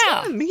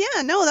yeah. was him.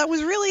 Yeah, no, that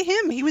was really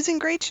him. He was in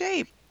great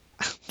shape.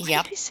 Why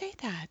Yep. did they say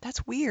that?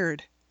 That's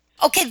weird.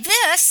 Okay,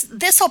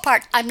 this whole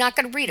part, I'm not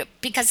going to read it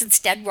because it's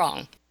dead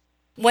wrong.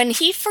 When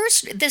he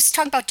first, this is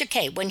talking about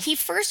Takei, when he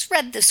first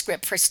read the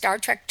script for Star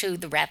Trek II,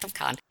 The Wrath of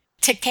Khan,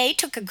 Takei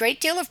took a great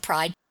deal of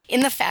pride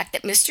in the fact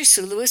that Mr.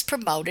 Sulu is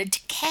promoted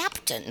to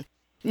captain.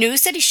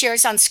 News that he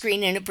shares on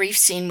screen in a brief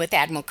scene with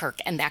Admiral Kirk,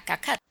 and that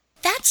got cut.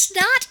 That's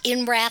not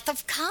in Wrath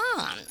of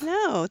Khan.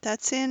 No,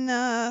 that's in,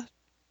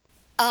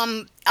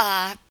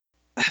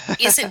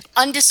 Is it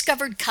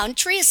Undiscovered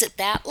Country? Is it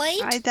that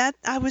late?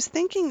 I was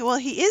thinking, well,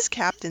 he is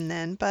captain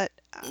then, but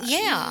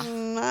Yeah.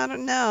 I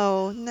don't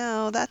know.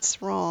 No,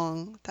 that's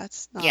wrong.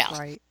 That's not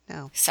right.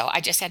 No. So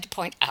I just had to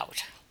point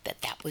out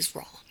that that was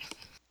wrong.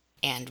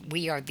 And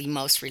we are the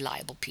most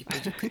reliable people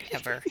you could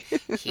ever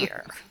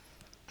hear.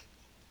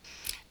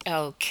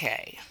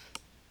 Okay.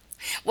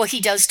 Well,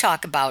 he does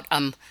talk about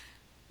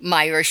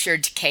Meyer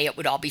assured Takei it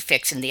would all be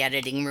fixed in the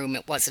editing room.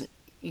 It wasn't,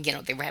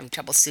 they were having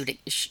trouble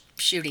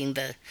shooting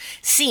the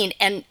scene.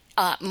 And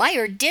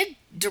Meyer did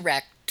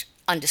direct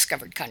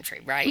Undiscovered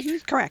Country, right? Mm-hmm.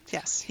 Correct,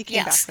 yes. He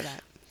came back for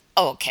that.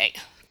 Okay.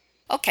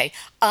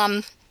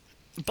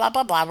 Blah,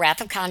 blah, blah. Wrath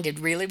of Khan did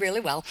really,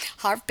 really well.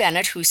 Harv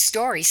Bennett, whose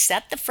story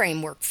set the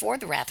framework for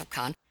The Wrath of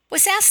Khan,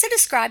 was asked to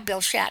describe Bill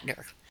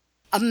Shatner.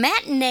 A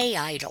matinee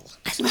idol.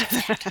 I love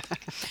that.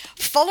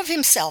 Full of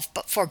himself,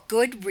 but for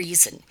good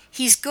reason.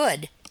 He's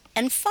good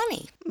and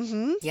funny.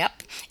 Mm-hmm.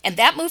 Yep. And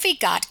that movie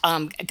got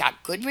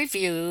good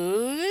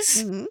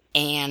reviews. Mm-hmm.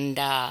 And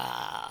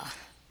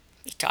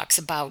he talks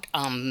about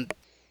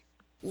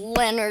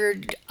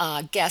Leonard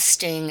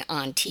guesting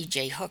on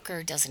T.J.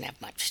 Hooker. Doesn't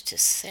have much to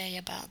say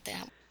about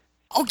that.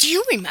 Oh, do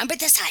you remember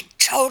this? I'd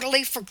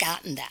totally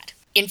forgotten that.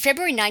 In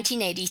February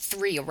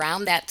 1983,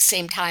 around that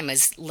same time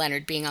as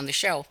Leonard being on the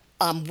show,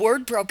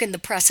 word broke in the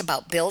press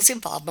about Bill's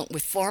involvement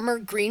with former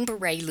Green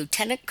Beret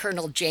Lieutenant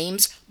Colonel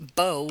James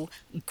Bo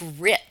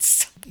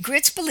Gritz.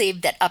 Gritz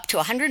believed that up to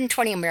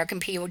 120 American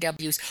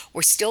POWs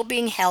were still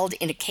being held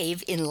in a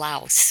cave in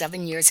Laos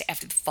 7 years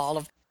after the fall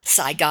of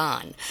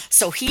Saigon.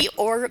 So he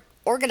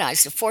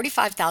organized a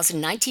 45,000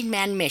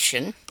 19-man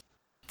mission,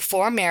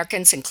 4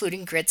 Americans,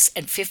 including Gritz,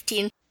 and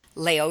 15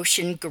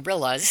 Laotian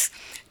guerrillas,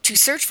 to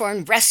search for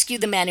and rescue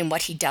the men in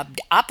what he dubbed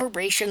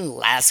Operation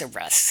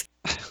Lazarus.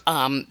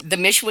 The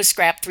mission was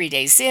scrapped 3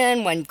 days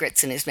in when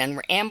Grits and his men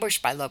were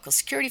ambushed by local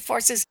security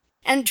forces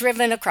and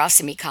driven across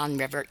the Mekong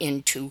River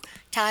into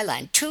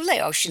Thailand. 2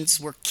 Laotians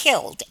were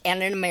killed,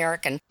 and an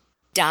American,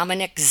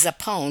 Dominic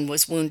Zappone,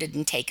 was wounded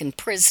and taken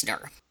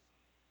prisoner.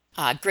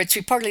 Grits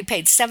reportedly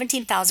paid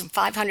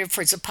 $17,500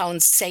 for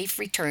Zappone's safe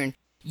return.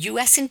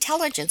 U.S.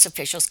 intelligence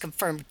officials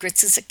confirmed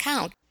Grits'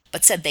 account,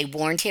 but said they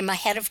warned him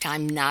ahead of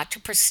time not to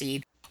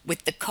proceed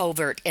with the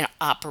covert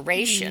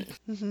operation.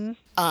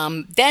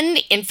 Then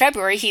in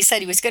February, he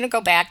said he was going to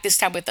go back, this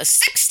time with a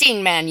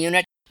 16-man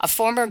unit of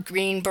former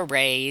Green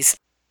Berets.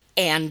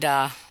 And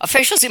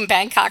officials in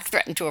Bangkok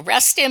threatened to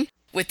arrest him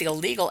with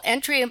illegal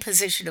entry and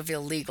possession of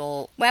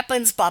illegal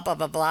weapons, blah, blah,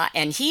 blah, blah.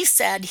 And he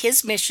said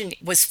his mission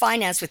was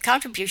financed with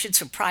contributions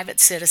from private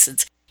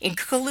citizens,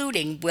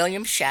 including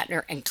William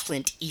Shatner and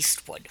Clint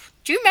Eastwood.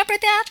 Do you remember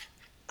that?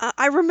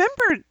 I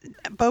remember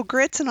Bo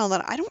Grits and all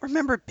that. I don't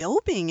remember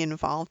Bill being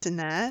involved in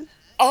that.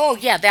 Oh,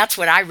 yeah, that's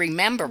what I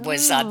remember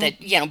was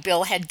that,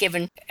 Bill had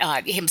given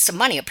him some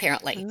money,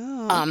 apparently.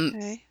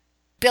 Okay.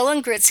 Bill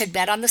and Grits had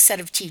met on the set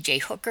of T.J.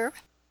 Hooker.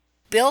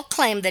 Bill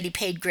claimed that he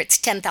paid Grits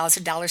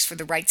 $10,000 for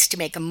the rights to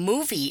make a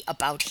movie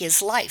about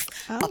his life,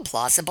 a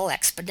plausible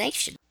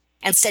explanation,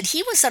 and said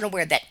he was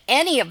unaware that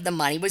any of the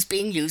money was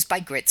being used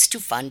by Grits to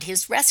fund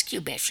his rescue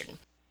mission.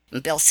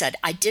 And Bill said,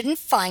 I didn't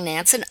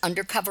finance an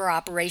undercover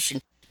operation,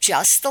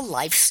 just the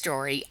life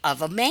story of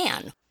a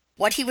man.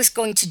 What he was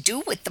going to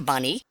do with the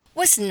money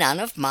was none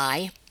of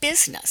my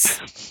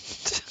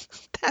business.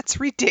 That's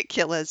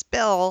ridiculous,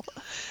 Bill.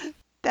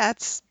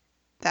 That's ridiculous.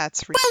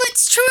 Well,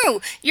 it's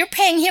true. You're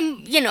paying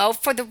him,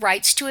 for the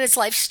rights to his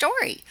life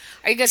story.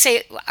 Are you going to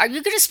say, are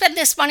you going to spend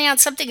this money on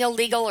something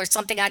illegal or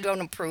something I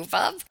don't approve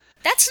of?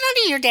 That's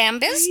none of your damn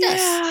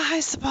business. Yeah, I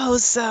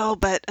suppose so,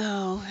 but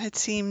it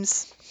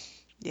seems,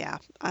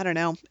 I don't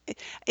know.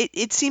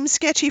 It seems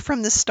sketchy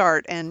from the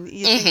start, and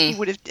you think he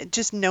would have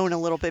just known a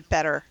little bit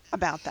better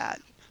about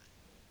that.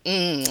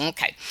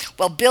 Okay.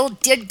 Well, Bill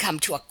did come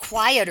to a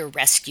quieter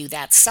rescue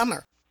that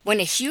summer when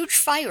a huge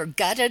fire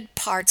gutted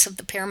parts of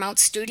the Paramount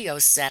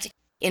Studios set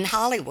in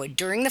Hollywood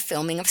during the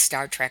filming of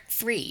Star Trek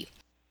III.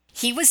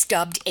 He was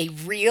dubbed a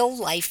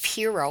real-life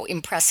hero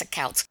in press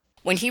accounts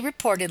when he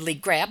reportedly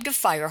grabbed a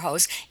fire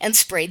hose and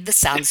sprayed the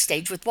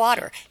soundstage with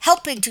water,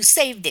 helping to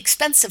save the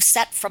expensive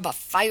set from a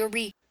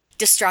fiery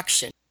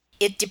destruction.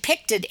 It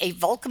depicted a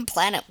Vulcan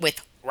planet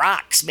with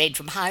rocks made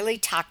from highly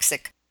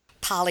toxic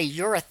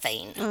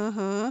polyurethane.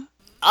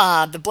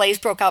 The blaze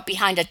broke out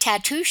behind a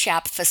tattoo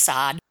shop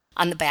facade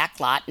on the back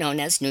lot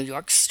known as New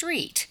York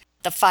Street.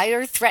 The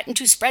fire threatened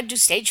to spread to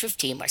Stage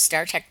 15 where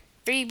Star Trek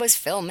III was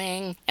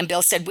filming, and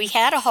Bill said, we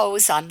had a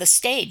hose on the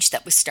stage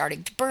that was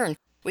starting to burn.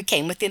 We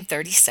came within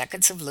 30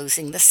 seconds of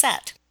losing the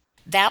set.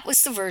 That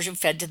was the version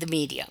fed to the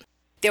media.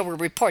 There were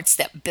reports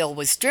that Bill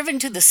was driven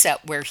to the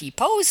set where he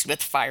posed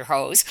with fire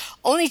hose,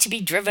 only to be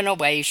driven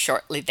away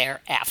shortly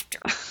thereafter.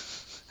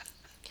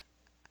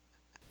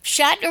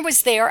 Shatner was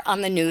there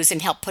on the news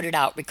and helped put it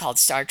out, recalled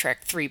Star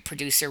Trek III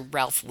producer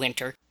Ralph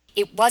Winter.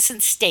 It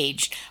wasn't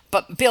staged,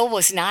 but Bill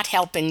was not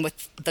helping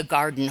with the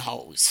garden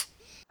hose.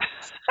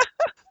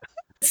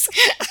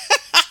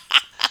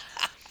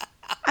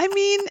 I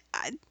mean,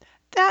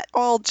 that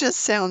all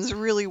just sounds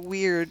really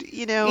weird.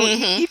 You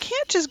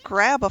can't just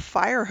grab a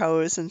fire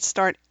hose and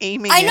start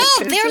aiming I it.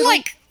 know, they're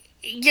like,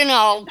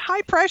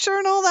 high pressure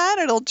and all that.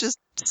 It'll just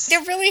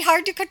they're really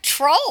hard to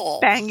control.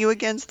 Bang you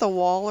against the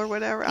wall or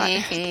whatever.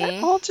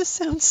 That all just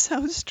sounds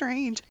so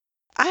strange.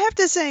 I have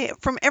to say,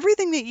 from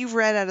everything that you've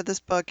read out of this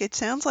book, it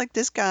sounds like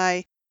this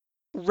guy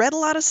read a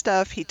lot of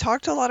stuff, he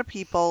talked to a lot of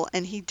people,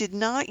 and he did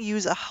not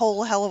use a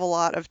whole hell of a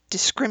lot of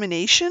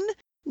discrimination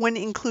when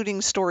including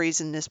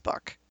stories in this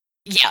book.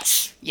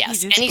 Yes.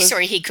 Any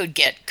story he could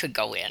get could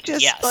go in.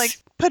 Just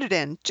yes. Put it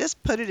in.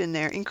 Just put it in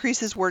there. Increase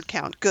his word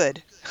count.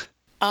 Good.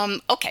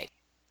 Okay.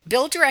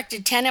 Bill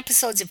directed 10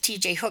 episodes of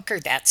T.J. Hooker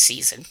that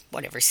season,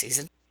 whatever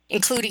season,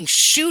 including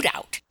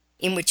Shootout,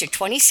 in which a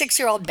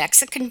 26-year-old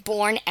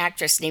Mexican-born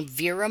actress named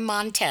Vera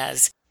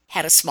Montez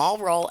had a small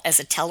role as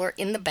a teller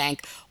in the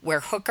bank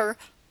where Hooker,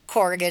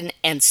 Corrigan,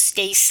 and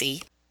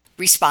Stacy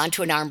respond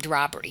to an armed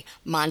robbery.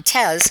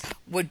 Montez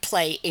would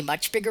play a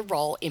much bigger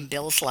role in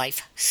Bill's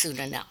life soon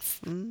enough.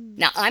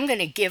 Now, I'm going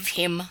to give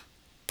him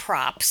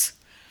props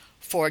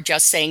for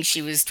just saying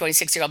she was a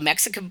 26-year-old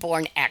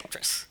Mexican-born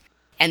actress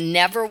and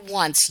never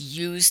once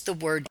used the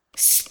word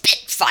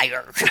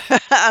Spitfire.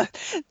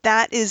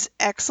 That is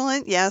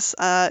excellent. Yes.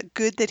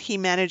 Good that he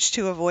managed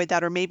to avoid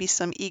that, or maybe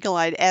some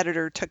eagle-eyed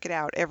editor took it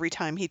out every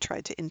time he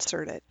tried to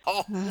insert it.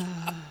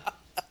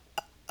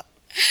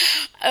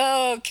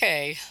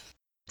 Okay.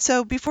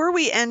 So before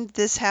we end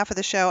this half of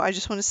the show, I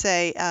just want to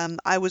say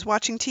I was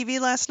watching TV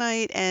last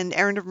night and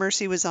Errand of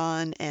Mercy was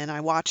on, and I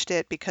watched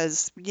it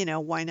because,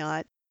 why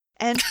not?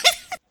 And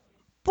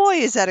boy,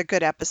 is that a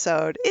good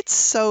episode. It's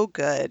so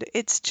good.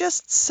 It's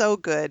just so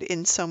good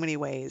in so many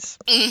ways.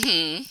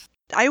 I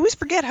always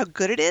forget how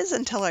good it is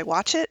until I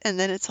watch it, and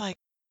then it's like,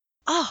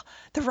 Oh,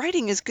 the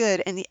writing is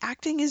good and the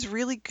acting is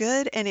really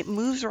good and it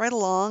moves right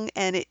along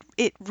and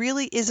it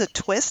really is a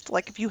twist.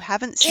 Like if you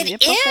haven't seen It it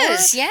before,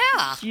 is,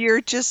 yeah. you're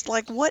just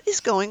like, what is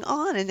going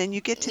on? And then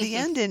you get to the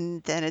end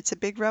and then it's a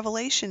big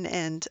revelation.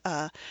 And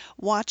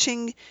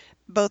watching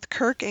both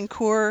Kirk and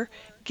Core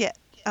get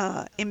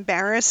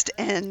embarrassed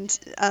and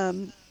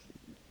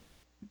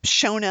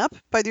shown up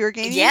by the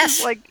Organians is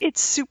Yes, like,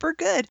 it's super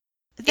good.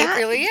 it That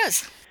really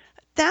is.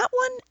 that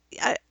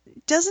one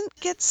doesn't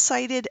get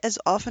cited as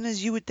often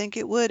as you would think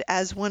it would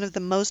as one of the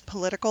most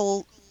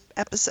political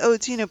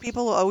episodes. You know,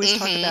 people always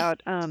talk Hmm.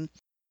 about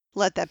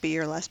Let That Be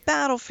Your Last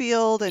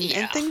Battlefield and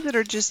Yeah. things that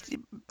are just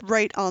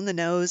right on the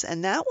nose.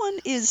 And that one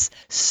is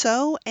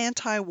so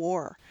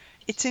anti-war.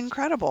 It's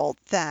incredible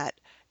that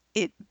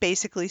it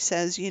basically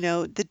says, you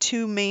know, the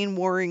two main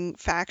warring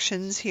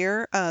factions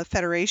here,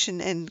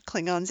 Federation and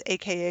Klingons,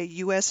 aka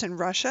US and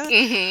Russia,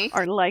 Hmm.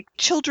 are like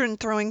children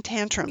throwing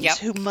tantrums Yep.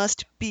 who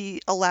must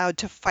be allowed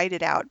to fight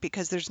it out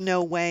because there's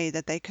no way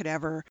that they could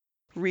ever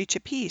reach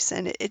a peace.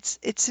 And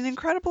it's an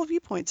incredible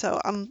viewpoint.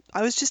 So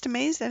I was just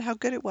amazed at how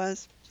good it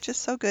was.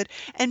 Just so good.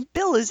 And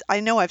Bill is, I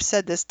know I've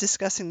said this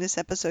discussing this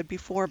episode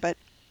before, but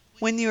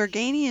when the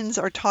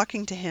Organians are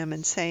talking to him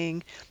and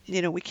saying,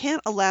 you know, we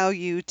can't allow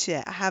you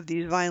to have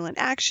these violent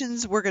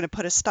actions, we're going to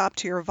put a stop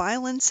to your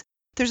violence,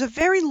 there's a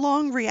very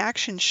long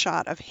reaction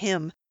shot of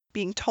him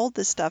being told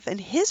this stuff,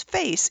 and his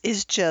face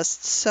is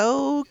just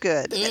so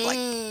good. Like,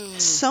 Mm.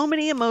 so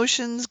many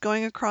emotions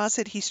going across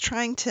it. He's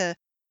trying to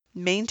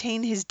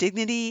maintain his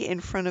dignity in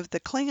front of the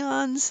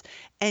Klingons,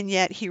 and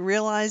yet he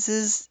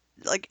realizes,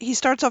 like, he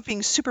starts off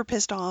being super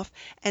pissed off,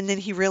 and then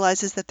he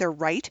realizes that they're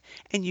right,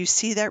 and you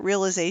see that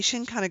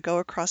realization kind of go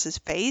across his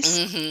face.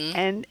 Hmm.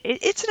 And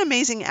it's an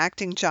amazing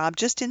acting job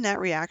just in that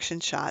reaction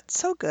shot.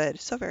 So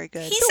good, so very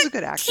good. He's Bill's a a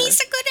good actor. he's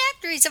a good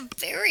actor. He's a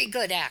very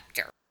good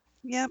actor.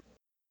 Yep.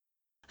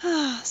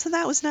 So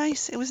that was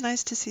nice. It was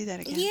nice to see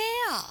that again.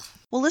 Yeah.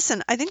 Well,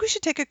 listen, I think we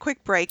should take a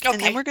quick break and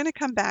then Okay. we're going to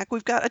come back.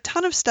 We've got a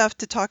ton of stuff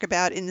to talk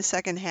about in the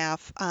second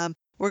half.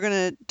 We're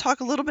going to talk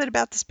a little bit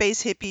about the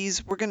space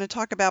hippies. We're going to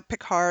talk about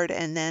Picard,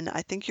 and then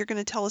I think you're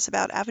going to tell us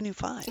about Avenue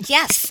 5.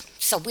 Yes.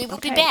 So we will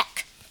be Okay,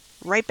 back.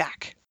 right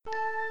back.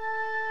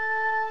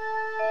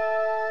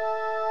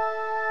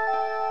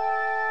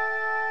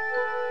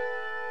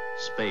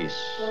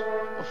 Space,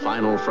 the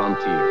final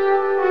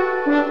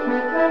frontier.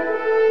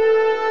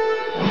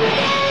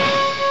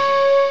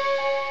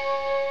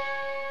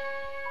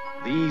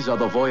 These are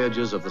the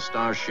voyages of the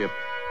starship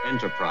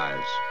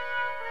Enterprise.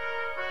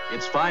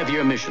 Its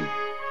 5-year mission: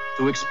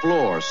 to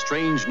explore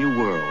strange new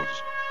worlds,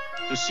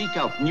 to seek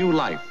out new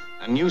life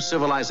and new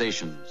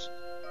civilizations,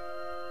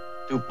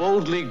 to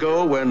boldly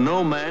go where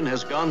no man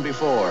has gone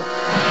before.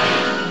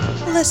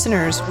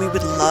 Listeners, we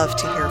would love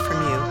to hear from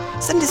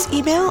you. Send us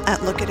email at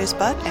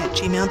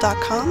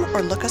lookathisbutt@gmail.com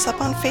or look us up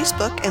on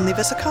Facebook and leave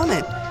us a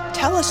comment.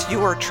 Tell us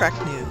your Trek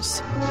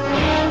news.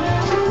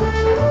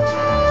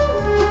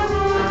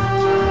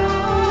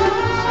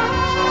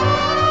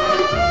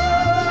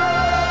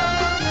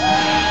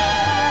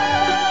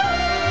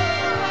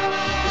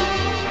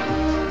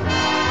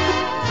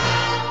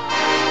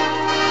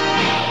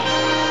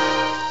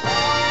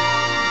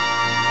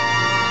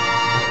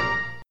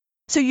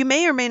 So you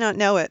may or may not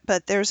know it,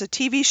 but there's a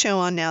TV show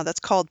on now that's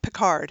called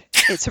Picard.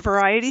 It's a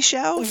variety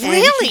show, and he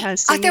Really?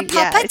 has Are there singing.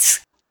 Yeah, puppets?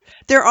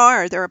 there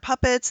are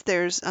puppets.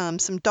 There's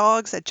some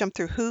dogs that jump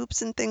through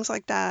hoops and things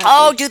like that.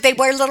 Oh, do they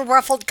wear little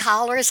ruffled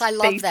collars? I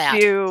love They that.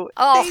 do.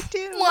 Oh, They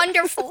do.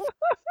 wonderful.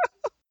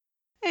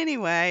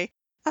 Anyway,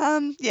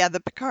 yeah, the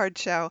Picard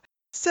show.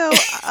 So,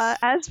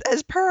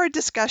 as per our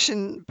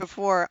discussion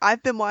before,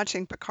 I've been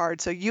watching Picard,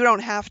 so you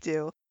don't have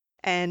to.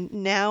 And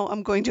now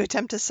I'm going to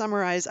attempt to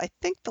summarize, I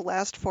think, the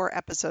last 4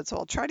 episodes, so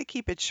I'll try to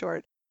keep it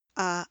short.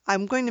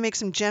 I'm going to make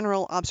some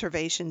general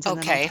observations, and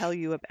then I'll Okay. tell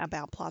you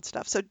about plot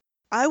stuff. So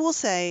I will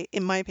say,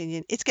 in my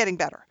opinion, it's getting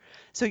better.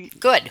 So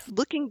Good.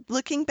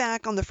 looking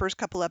back on the first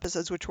couple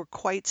episodes, which were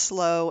quite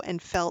slow and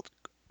felt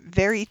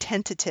very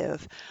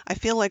tentative, I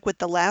feel like with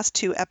the last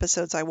 2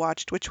 episodes I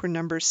watched, which were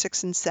numbers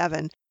 6 and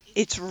 7,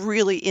 it's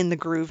really in the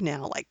groove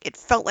now. Like, it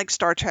felt like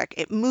Star Trek.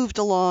 It moved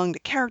along. The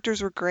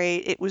characters were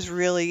great. It was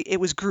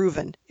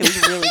grooving. It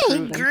was really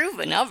grooving.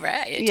 Grooving, all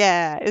right.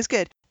 Yeah, it was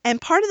good. And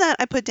part of that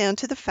I put down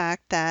to the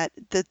fact that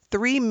the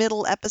 3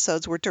 middle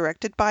episodes were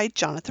directed by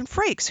Jonathan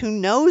Frakes, who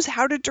knows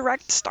how to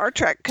direct Star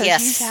Trek because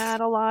he's Yes. had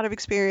a lot of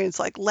experience.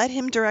 Like, let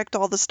him direct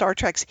all the Star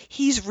Treks.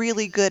 He's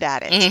really good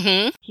at it.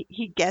 Mm-hmm.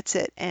 He gets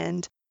it,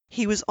 and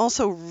he was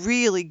also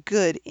really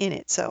good in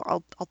it. So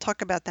I'll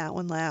talk about that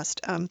one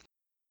last.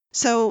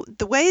 So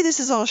the way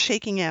this is all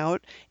shaking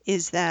out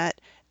is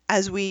that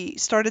as we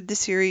started the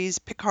series,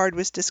 Picard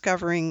was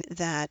discovering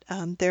that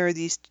there are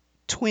these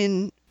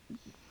twin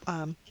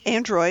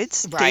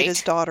androids, Right.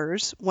 Data's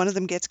daughters. One of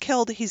them gets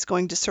killed. He's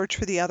going to search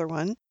for the other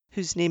one,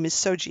 whose name is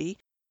Soji.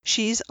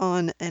 She's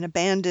on an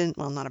abandoned,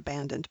 well, not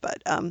abandoned,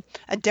 but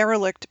a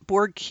derelict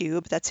Borg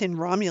cube that's in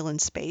Romulan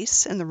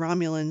space, and the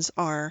Romulans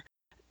are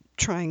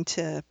trying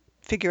to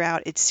figure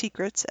out its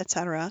secrets,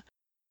 etc.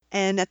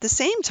 And at the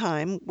same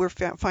time, we're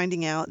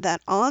finding out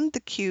that on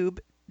the cube,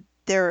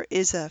 there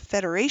is a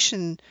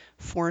Federation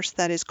force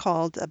that is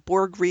called a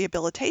Borg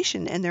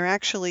Rehabilitation, and they're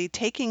actually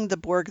taking the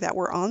Borg that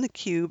were on the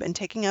cube and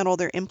taking out all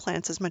their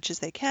implants as much as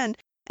they can,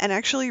 and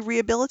actually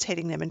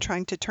rehabilitating them and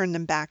trying to turn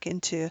them back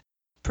into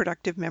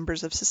productive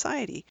members of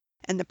society.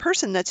 And the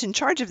person that's in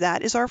charge of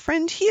that is our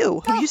friend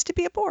Hugh, who used to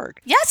be a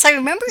Borg. Yes, I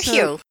remember So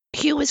Hugh.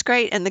 Hugh was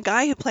great, and the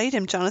guy who played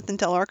him, Jonathan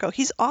Del Arco,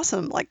 he's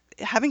awesome. Like,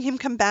 having him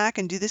come back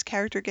and do this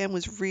character again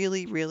was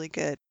really, really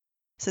good.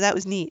 So that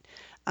was neat.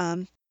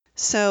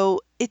 So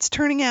it's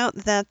turning out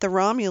that the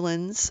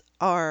Romulans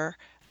are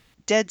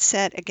dead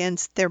set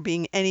against there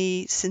being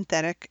any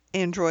synthetic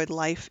android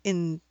life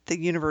in the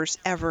universe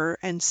ever,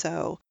 and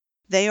so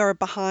they are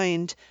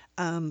behind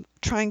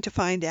trying to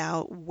find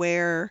out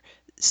where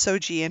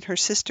Soji and her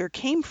sister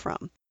came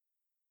from.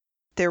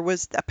 There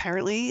was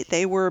apparently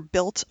they were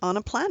built on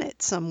a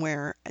planet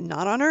somewhere,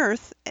 not on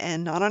Earth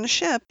and not on a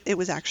ship. It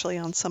was actually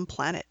on some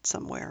planet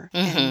somewhere.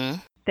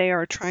 And they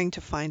are trying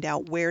to find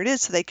out where it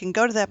is so they can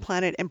go to that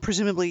planet and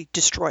presumably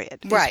destroy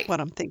it. Right. Is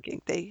what I'm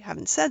thinking. They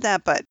haven't said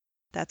that, but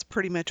that's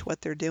pretty much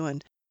what they're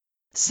doing.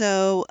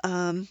 So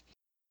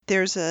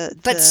there's a.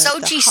 But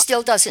Soji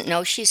still doesn't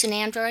know she's an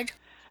android?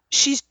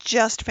 She's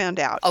just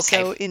found out. Okay.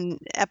 So in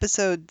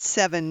episode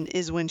 7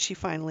 is when she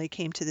finally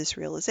came to this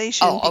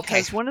realization. Oh, okay.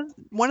 Because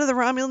one of the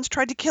Romulans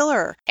tried to kill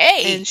her.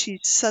 Hey! And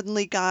she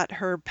suddenly got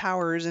her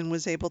powers and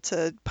was able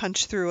to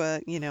punch through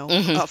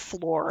a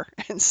floor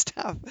and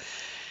stuff.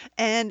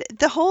 And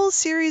the whole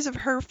series of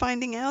her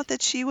finding out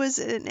that she was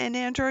an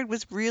android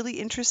was really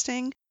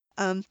interesting.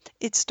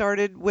 It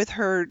started with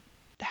her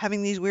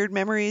having these weird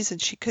memories and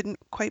she couldn't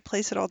quite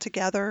place it all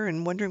together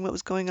and wondering what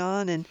was going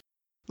on and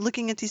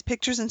looking at these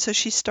pictures, and so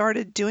she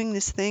started doing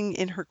this thing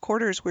in her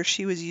quarters where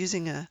she was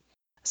using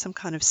some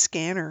kind of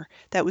scanner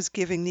that was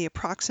giving the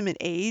approximate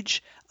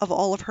age of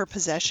all of her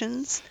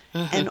possessions,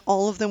 and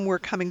all of them were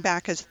coming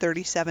back as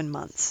 37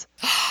 months.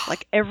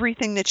 Like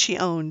everything that she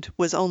owned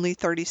was only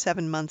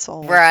 37 months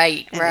old.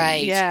 Right, And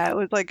right. yeah, it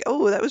was like,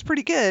 oh, that was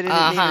pretty good, and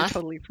it made her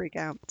totally freak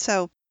out.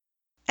 So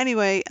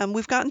anyway,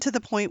 we've gotten to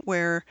the point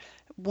where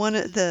one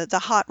of the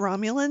hot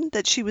Romulan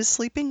that she was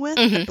sleeping with,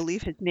 I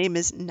believe his name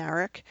is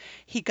Narek,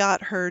 he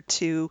got her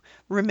to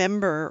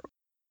remember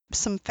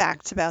some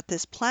facts about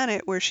this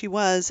planet where she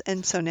was,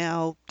 and so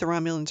now the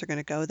Romulans are going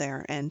to go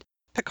there, and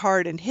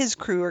Picard and his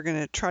crew are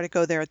going to try to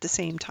go there at the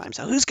same time.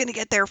 So who's going to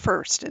get there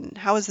first, and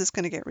how is this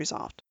going to get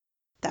resolved?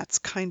 That's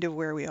kind of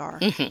where we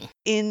are.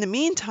 In the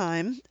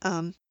meantime,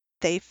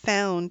 they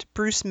found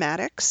Bruce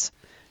Maddox,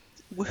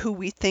 who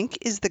we think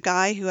is the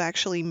guy who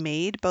actually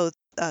made both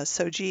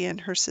Soji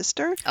and her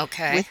sister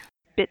with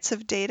bits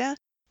of data.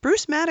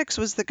 Bruce Maddox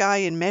was the guy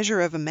in Measure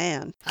of a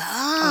Man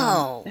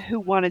who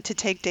wanted to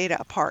take data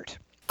apart.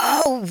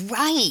 Oh,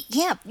 right.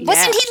 Yeah.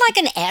 Wasn't he like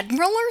an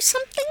admiral or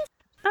something?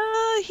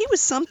 He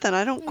was something.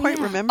 I don't quite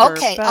remember.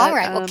 Okay, but, all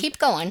right. Well, keep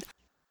going.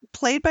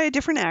 Played by a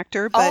different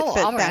actor, but all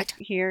back right.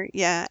 here,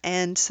 yeah.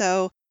 And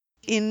so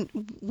in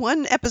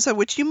one episode,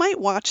 which you might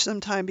watch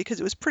sometime because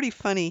it was pretty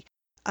funny,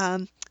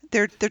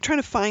 they're trying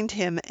to find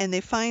him, and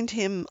they find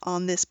him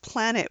on this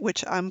planet,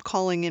 which I'm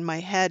calling in my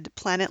head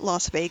Planet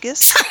Las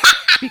Vegas,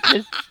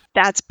 because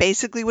that's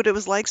basically what it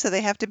was like. So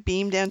they have to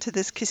beam down to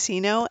this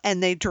casino,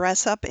 and they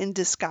dress up in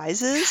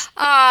disguises.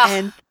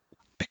 And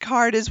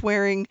Picard is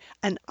wearing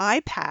an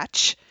eye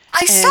patch.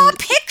 I saw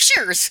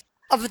pictures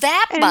of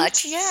that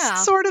much, yeah.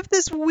 Sort of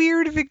this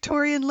weird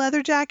Victorian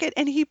leather jacket,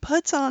 and he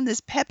puts on this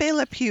Pepe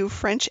Le Pew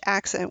French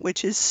accent,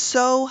 which is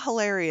so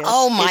hilarious.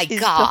 Oh my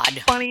God.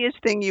 The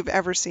funniest thing you've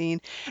ever seen.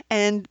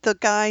 And the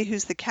guy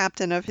who's the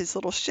captain of his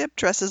little ship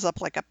dresses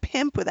up like a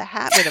pimp with a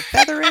hat with a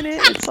feather in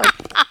it. It's like,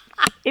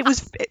 it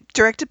was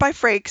directed by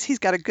Frakes. He's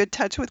got a good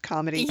touch with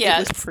comedy.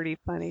 Yes. It was pretty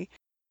funny.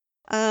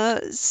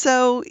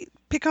 So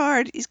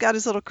Picard, he's got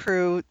his little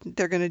crew.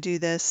 They're going to do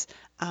this.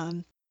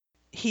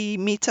 He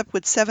meets up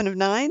with Seven of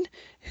Nine,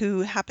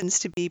 who happens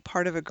to be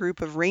part of a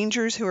group of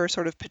rangers who are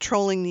sort of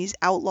patrolling these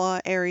outlaw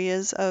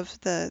areas of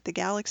the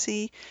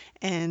galaxy.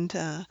 And,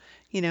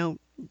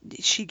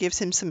 she gives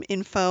him some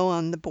info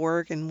on the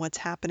Borg and what's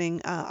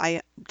happening.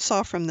 I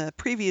saw from the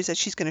previews that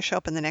she's going to show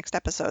up in the next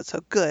episode.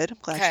 So good. I'm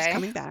glad she's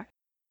coming back.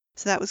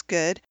 So that was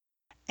good.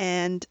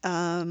 And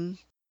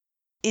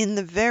in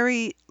the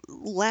very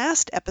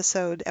last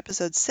episode,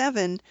 episode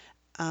 7,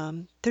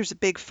 there's a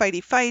big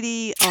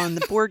fighty on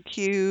the Borg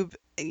cube.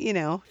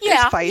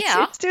 There's fights.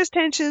 Yeah. There's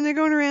tension. They're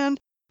going around.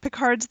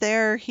 Picard's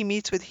there. He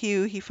meets with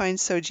Hugh. He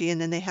finds Soji, and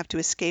then they have to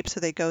escape. So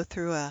they go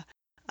through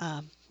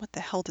what the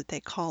hell did they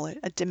call it?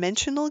 A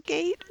dimensional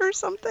gate or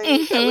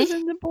something that was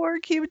in the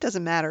Borg cube. It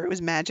doesn't matter. It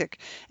was magic.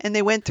 And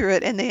they went through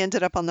it, and they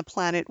ended up on the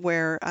planet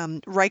where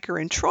Riker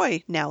and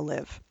Troy now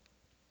live.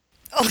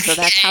 Okay. So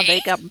that's how they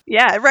got.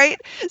 Yeah, right.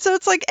 So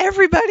it's like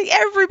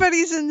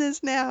everybody's in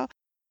this now.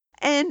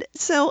 And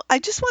so I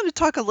just want to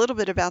talk a little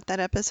bit about that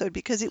episode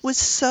because it was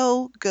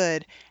so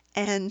good.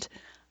 And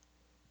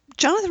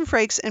Jonathan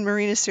Frakes and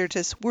Marina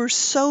Sirtis were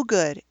so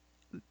good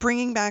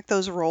bringing back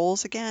those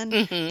roles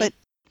again,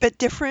 but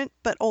different,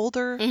 but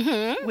older,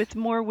 with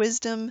more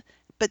wisdom,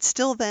 but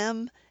still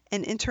them,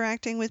 and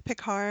interacting with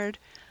Picard.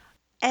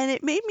 And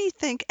it made me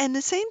think, and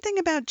the same thing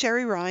about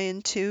Jerry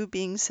Ryan, too,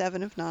 being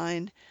 7 of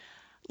 9.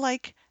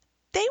 Like,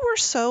 they were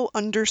so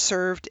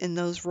underserved in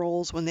those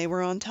roles when they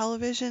were on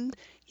television.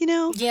 You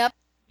know, Yep.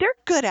 they're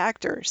good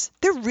actors.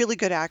 They're really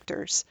good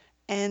actors.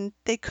 And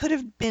they could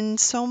have been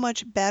so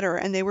much better.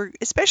 And they were,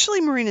 especially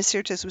Marina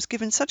Sirtis, was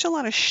given such a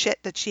lot of shit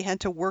that she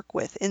had to work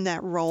with in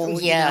that role.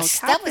 Yes,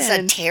 that was a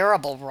Captain,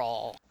 terrible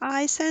role.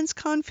 I sense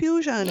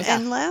confusion. Yeah.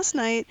 And last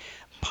night,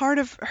 part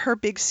of her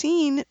big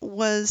scene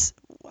was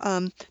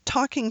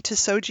talking to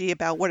Soji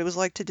about what it was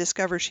like to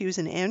discover she was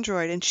an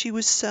android. And she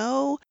was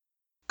so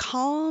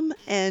calm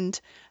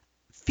and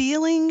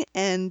feeling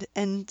and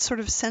sort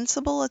of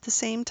sensible at the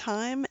same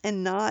time,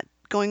 and not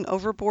going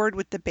overboard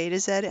with the Beta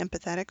Z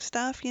empathetic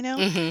stuff.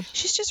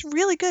 She's just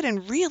really good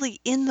and really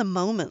in the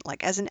moment.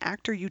 Like, as an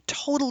actor, you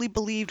totally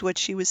believed what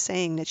she was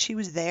saying, that she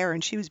was there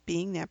and she was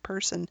being that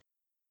person.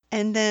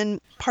 And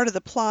then part of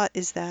the plot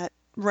is that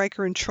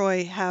Riker and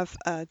Troy have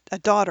a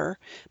daughter,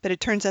 but it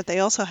turns out they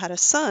also had a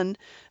son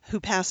who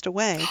passed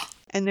away.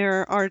 And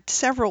there are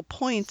several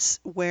points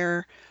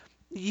where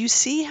you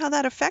see how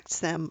that affects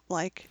them.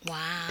 Like,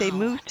 they Wow.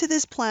 moved to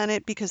this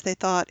planet because they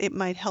thought it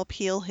might help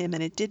heal him,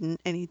 and it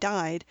didn't, and he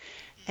died.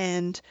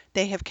 And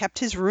they have kept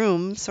his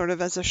room sort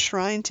of as a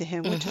shrine to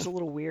him, which is a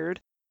little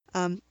weird.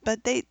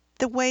 But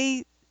the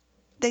way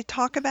they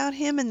talk about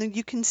him, and then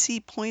you can see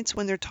points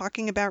when they're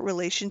talking about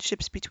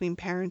relationships between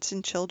parents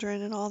and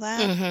children and all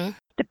that.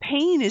 The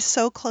pain is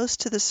so close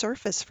to the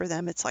surface for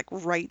them. It's like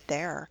right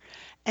there.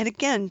 And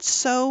again,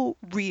 so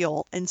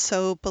real and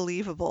so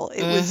believable.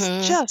 It was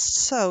just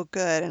so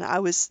good. And I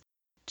was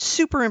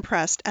super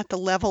impressed at the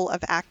level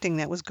of acting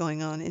that was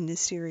going on in this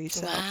series.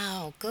 So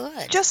Wow,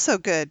 good. just so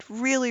good.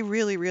 Really,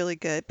 really, really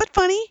good. But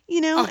funny,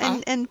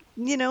 Uh-huh. and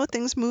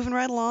things moving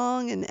right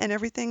along and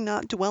everything,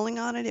 not dwelling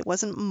on it. It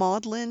wasn't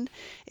maudlin.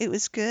 It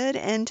was good.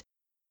 And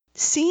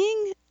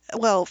seeing,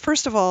 well,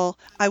 first of all,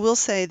 I will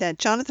say that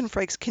Jonathan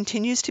Frakes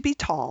continues to be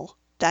tall.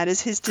 That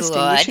is his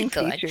distinguishing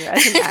Good. feature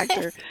as an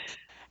actor.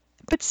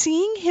 But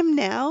seeing him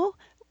now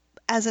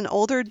as an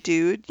older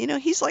dude,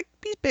 he's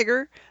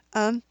bigger.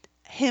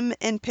 Him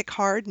and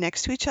Picard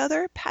next to each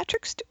other.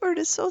 Patrick Stewart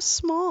is so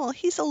small.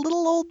 He's a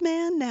little old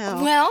man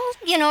now. Well,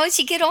 as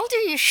you get older,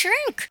 you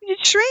shrink. You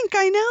shrink,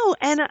 I know.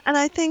 And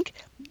I think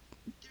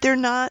they're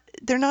not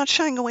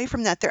shying away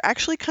from that. They're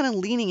actually kind of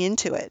leaning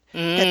into it.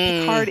 That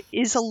Picard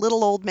is a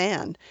little old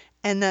man,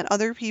 and that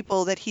other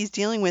people that he's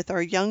dealing with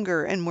are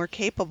younger and more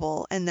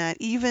capable, and that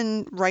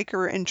even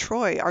Riker and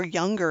Troy are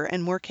younger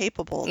and more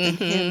capable than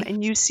him.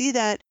 And you see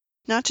that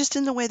not just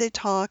in the way they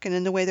talk and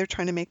in the way they're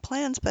trying to make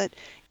plans, but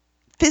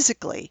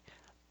physically.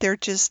 They're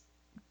just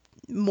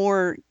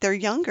they're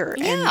younger.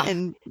 Yeah.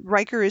 And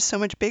Riker is so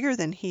much bigger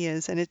than he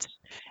is, and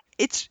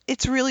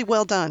it's really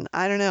well done.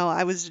 I don't know.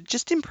 I was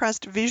just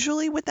impressed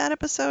visually with that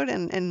episode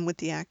and with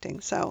the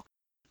acting. So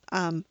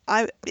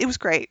it was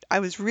great. I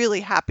was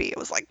really happy. It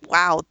was like,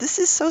 wow, this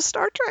is so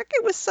Star Trek.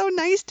 It was so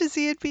nice to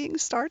see it being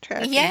Star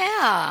Trek. and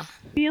Yeah.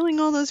 feeling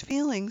all those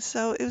feelings.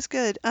 So it was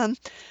good.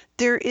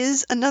 There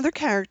is another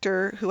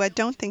character who I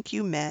don't think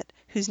you met,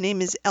 whose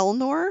name is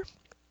Elnor.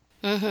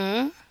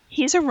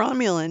 He's a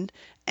Romulan,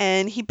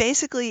 and he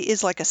basically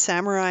is like a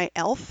samurai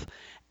elf.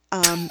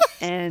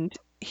 And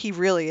he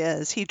really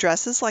is. He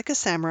dresses like a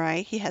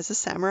samurai. He has a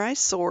samurai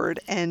sword,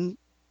 and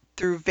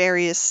through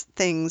various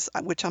things,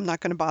 which I'm not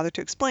going to bother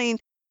to explain,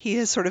 he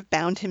has sort of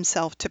bound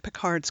himself to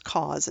Picard's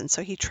cause, and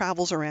so he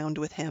travels around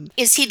with him.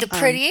 Is he the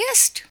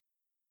prettiest?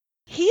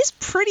 He's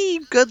pretty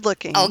good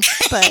looking,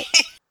 Okay. but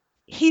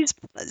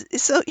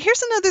so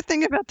here's another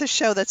thing about the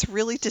show that's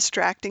really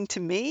distracting to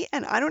me,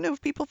 and I don't know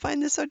if people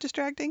find this so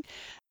distracting.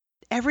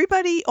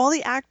 Everybody, all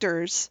the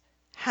actors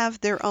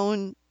have their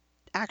own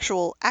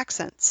actual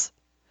accents.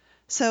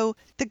 So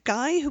the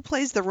guy who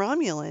plays the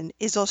Romulan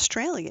is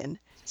Australian.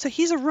 So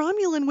he's a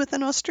Romulan with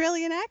an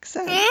Australian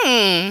accent.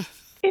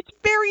 It's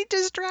very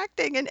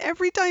distracting, and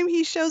every time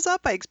he shows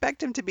up, I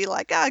expect him to be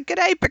like,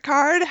 g'day,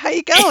 Picard, how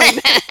you going?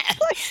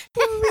 Like,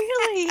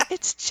 really,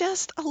 it's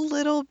just a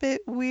little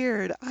bit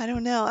weird. I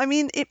don't know. I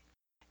mean,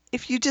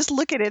 if you just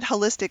look at it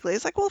holistically,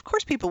 it's like, well, of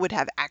course people would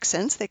have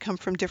accents. They come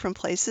from different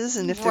places,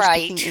 and if they're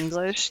speaking Right.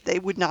 English, they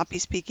would not be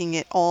speaking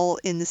it all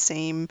in the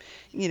same,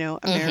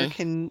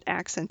 American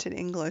accented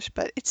English.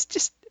 But it's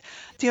just,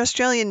 the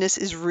Australianness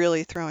is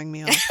really throwing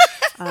me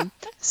off.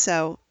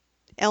 So,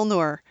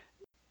 Elnor,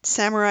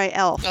 samurai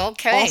elf.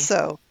 Okay.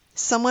 Also,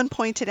 someone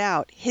pointed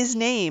out his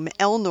name,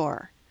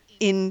 Elnor.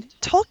 In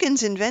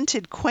Tolkien's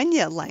invented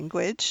Quenya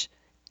language,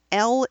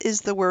 El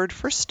is the word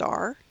for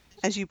star,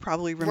 as you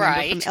probably remember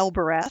Right. from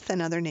Elbereth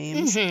and other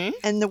names.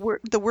 And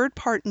the word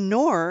part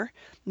Nor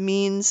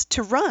means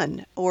to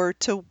run or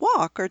to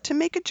walk or to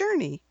make a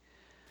journey.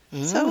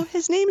 So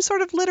his name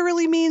sort of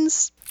literally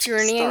means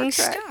Journeying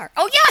Star Trek. Star.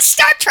 Oh, yeah,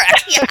 Star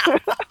Trek. Yeah.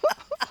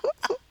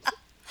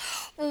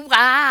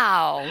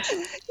 Wow.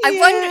 I Yeah.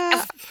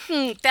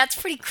 wonder. That's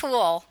pretty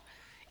cool.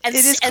 And,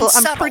 It is and cool.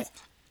 subtle.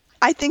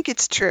 I think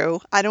it's true.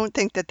 I don't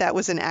think that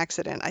was an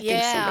accident. I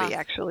think Yeah. somebody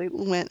actually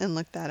went and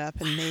looked that up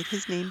and made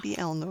his name be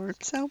Elnor.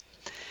 So,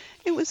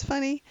 It was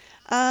funny.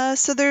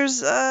 So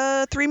there's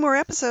 3 more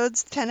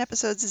episodes. 10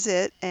 episodes is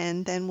it,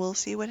 and then we'll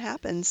see what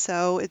happens.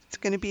 So it's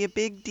going to be a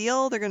big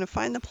deal. They're going to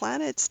find the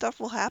planet. Stuff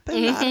will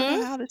happen. I don't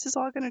know how this is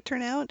all going to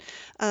turn out.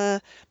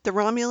 The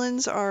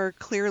Romulans are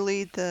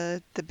clearly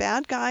the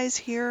bad guys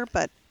here,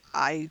 but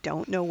I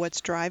don't know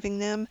what's driving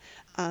them.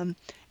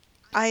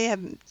 I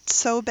am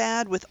so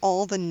bad with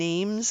all the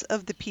names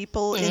of the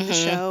people in the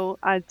show.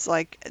 It's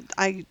like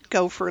I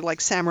go for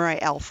like Samurai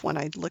Elf when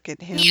I look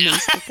at him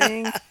as the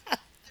thing.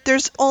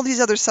 There's all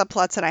these other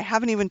subplots that I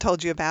haven't even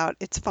told you about.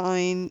 It's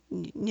fine.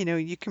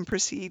 You can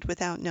proceed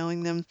without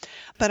knowing them.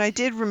 But I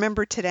did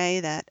remember today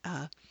that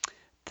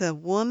the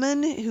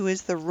woman who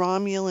is the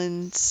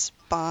Romulan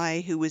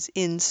spy who was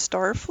in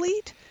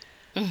Starfleet,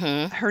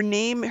 her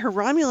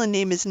Romulan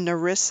name is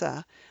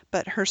Narissa,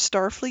 but her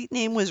Starfleet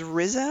name was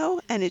Rizzo,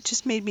 and it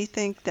just made me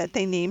think that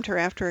they named her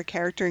after a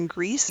character in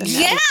Greece. And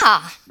that's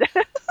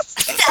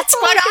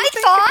what I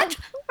thought.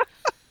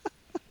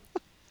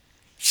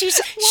 She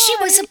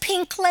was a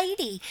pink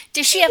lady.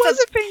 Does she have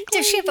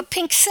a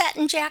pink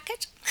satin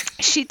jacket?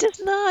 She does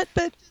not,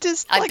 but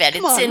just I bet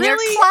it's in her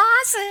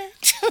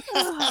closet.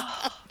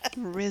 Oh,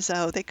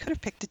 Rizzo. They could have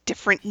picked a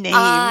different name.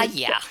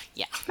 Yeah.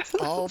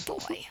 Oh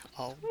boy.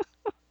 Oh.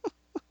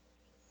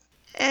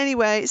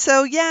 Anyway,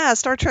 so yeah,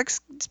 Star Trek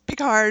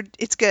Picard,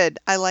 it's good.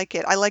 I like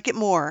it. I like it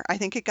more. I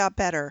think it got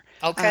better.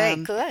 Okay,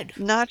 good.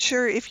 Not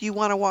sure if you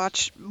want to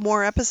watch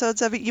more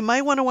episodes of it. You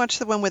might want to watch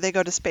the one where they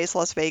go to Space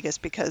Las Vegas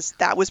because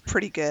that was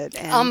pretty good.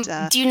 And,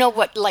 do you know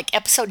what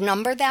episode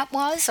number that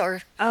was,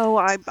 or? Oh,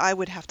 I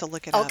would have to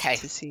look it up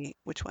to see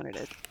which one it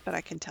is, but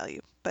I can tell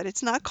you. But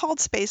it's not called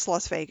Space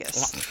Las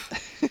Vegas.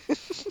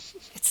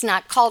 It's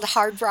not called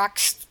Hard Rock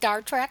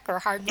Star Trek or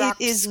Hard Rock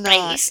Space? It is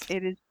not.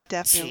 It is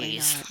definitely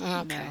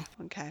not. Okay.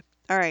 No. Okay.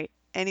 All right.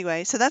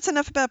 Anyway, so that's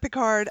enough about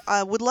Picard.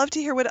 I would love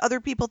to hear what other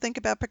people think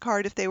about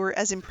Picard, if they were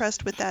as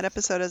impressed with that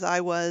episode as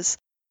I was,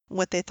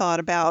 what they thought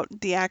about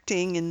the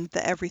acting and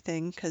the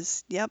everything,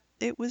 because, yep,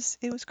 it was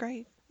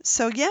great.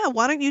 So, yeah,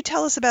 why don't you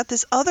tell us about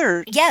this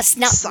other Yes,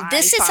 now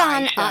this is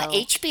on show.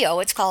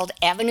 HBO. It's called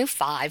Avenue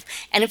 5.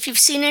 And if you've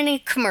seen any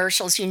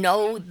commercials, you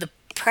know the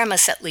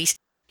premise, at least,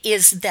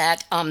 is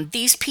that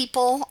these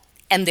people,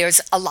 and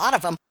there's a lot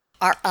of them,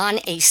 are on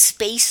a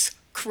space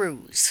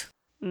cruise.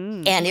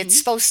 And it's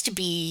supposed to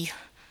be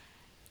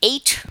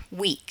 8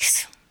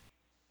 weeks.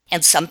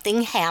 And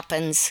something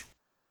happens,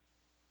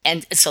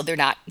 and so they're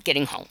not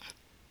getting home.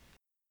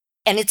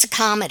 And it's a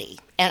comedy.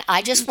 And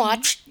I just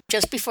watched,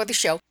 just before the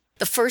show,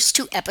 the first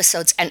 2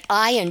 episodes, and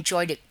I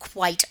enjoyed it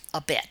quite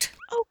a bit.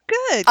 Oh,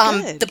 good,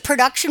 good. The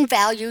production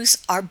values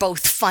are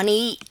both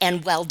funny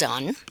and well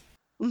done.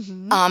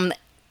 And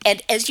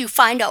as you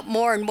find out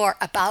more and more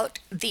about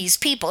these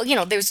people,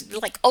 there's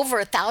like over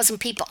 1,000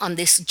 people on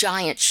this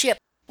giant ship,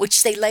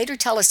 which they later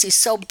tell us is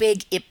so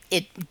big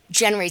it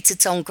generates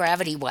its own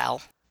gravity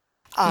well.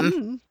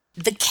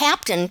 The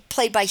captain,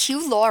 played by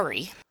Hugh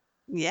Laurie,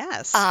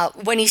 yes,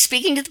 when he's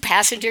speaking to the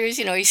passengers,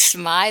 he's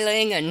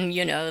smiling and,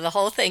 the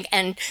whole thing,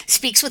 and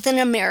speaks with an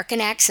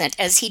American accent,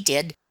 as he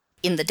did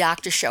in the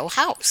Doctor Show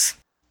house.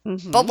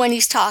 But when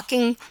he's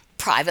talking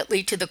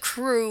privately to the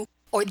crew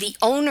or the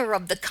owner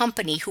of the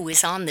company who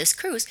is on this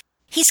cruise,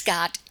 he's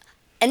got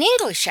an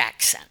English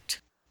accent.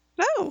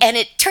 Oh. And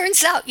it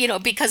turns out,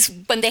 because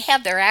when they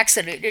have their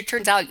accent, it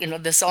turns out,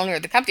 this owner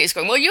of the company is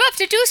going, well, you have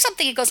to do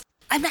something. He goes,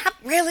 I'm not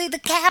really the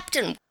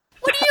captain.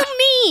 What do you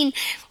mean?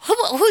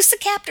 Who's the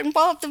captain?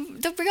 Well,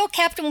 the real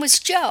captain was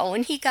Joe,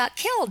 and he got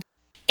killed.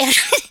 And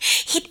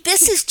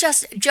this is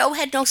just, Joe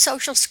had no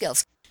social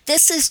skills.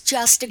 This is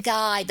just a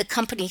guy the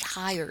company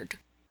hired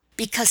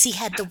because he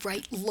had the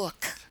right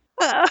look.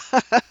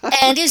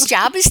 And his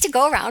job is to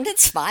go around and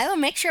smile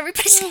and make sure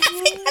everybody's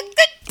having a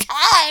good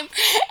time.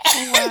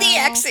 And the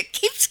accent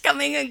keeps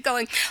coming and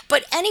going.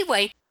 But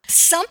anyway,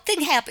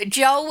 something happened.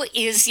 Joe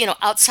is,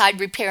 outside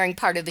repairing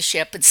part of the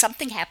ship, and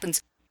something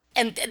happens.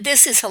 And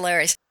this is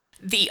hilarious.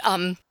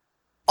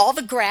 All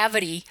the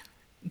gravity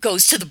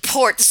goes to the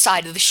port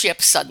side of the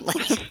ship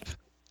suddenly.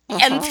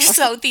 And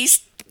so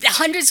these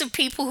hundreds of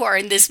people who are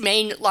in this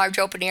main large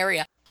open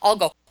area all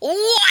go, wham!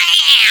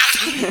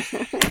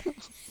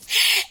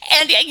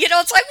 And,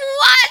 it's like,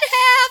 what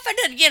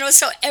happened? And,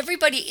 so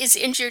everybody is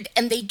injured,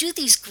 and they do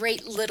these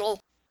great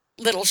little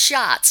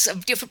shots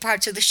of different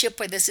parts of the ship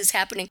where this is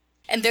happening.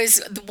 And there's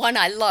the one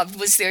I loved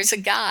was there's a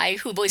guy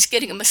who was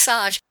getting a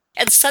massage,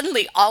 and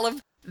suddenly all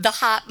of the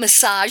hot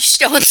massage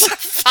stones are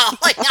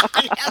falling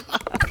on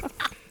him.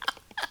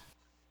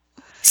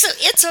 So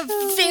it's a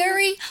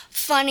very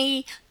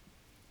funny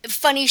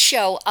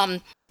show.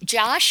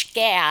 Josh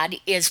Gad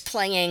is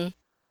playing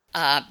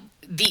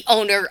the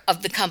owner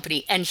of the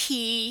company, and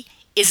he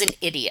is an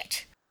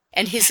idiot.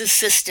 And his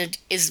assistant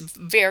is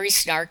very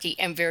snarky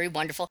and very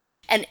wonderful.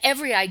 And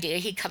every idea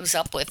he comes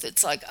up with,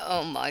 it's like,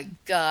 oh my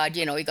God,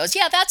 he goes,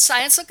 yeah, that's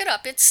science, look it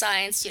up, it's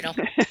science,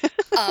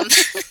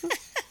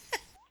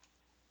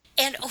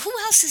 And who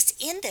else is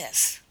in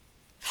this?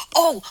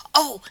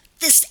 Oh,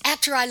 this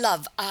actor I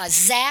love,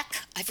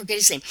 Zach, I forget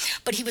his name,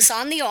 but he was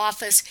on The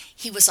Office,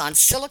 he was on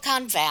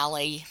Silicon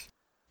Valley,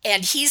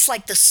 And he's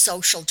like the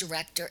social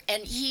director,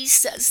 and he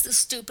says the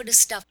stupidest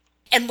stuff.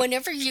 And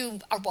whenever you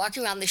are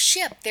walking around the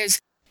ship,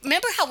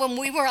 remember how when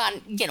we were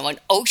on, an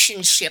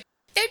ocean ship,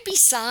 there'd be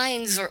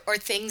signs or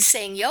things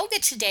saying yoga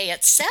today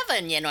at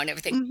 7, and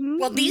everything. Mm-hmm,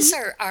 Well, these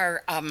mm-hmm.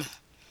 are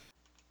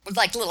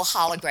like little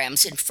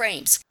holograms in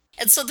frames.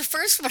 And so the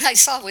first one I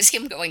saw was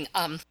him going,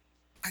 are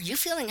you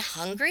feeling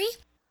hungry?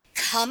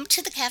 Come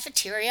to the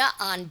cafeteria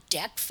on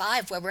deck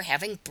 5 where we're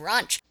having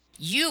brunch.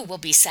 You will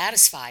be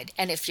satisfied.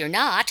 And if you're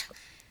not,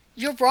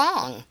 you're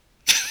wrong.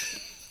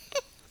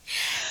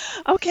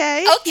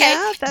 Okay. Okay.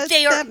 Yeah,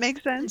 that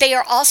makes sense. They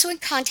are also in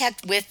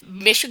contact with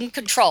Mission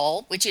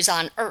Control, which is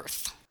on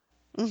Earth.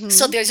 Mm-hmm.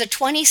 So there's a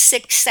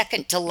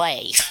 26-second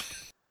delay.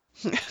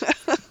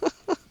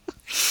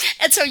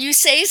 And so you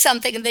say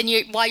something, and then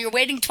while you're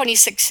waiting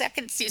 26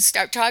 seconds, you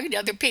start talking to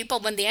other people.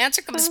 When the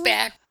answer comes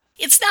back,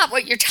 it's not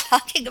what you're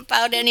talking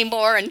about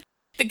anymore. And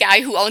the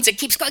guy who owns it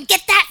keeps going,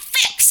 get that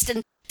fixed.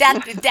 And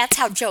that's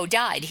how Joe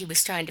died. He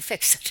was trying to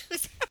fix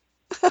it.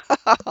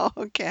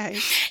 Okay.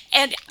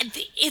 And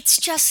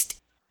it's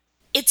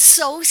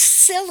so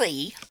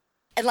silly.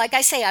 And like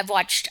I say, I've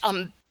watched,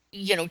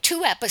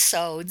 2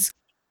 episodes.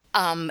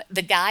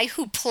 The guy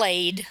who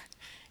played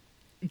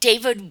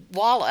David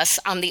Wallace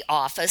on The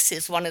Office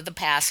is one of the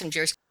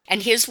passengers,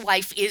 and his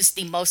wife is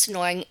the most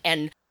annoying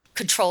and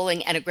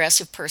controlling and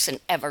aggressive person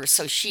ever.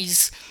 So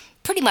she's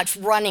pretty much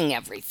running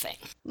everything.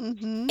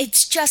 Mm-hmm.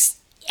 It's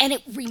just, and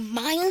it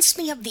reminds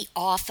me of The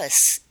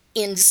Office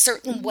in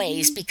certain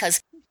ways,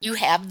 because you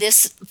have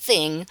this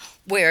thing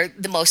where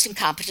the most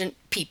incompetent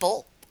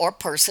people or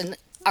person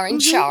are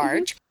in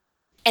charge,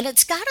 and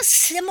it's got a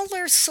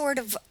similar sort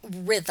of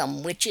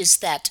rhythm, which is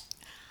that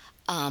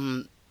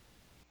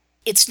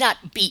it's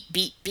not beat,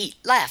 beat, beat,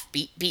 laugh,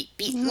 beat, beat,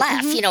 beat,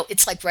 laugh.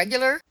 It's like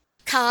regular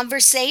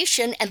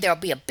conversation, and there'll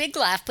be a big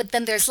laugh, but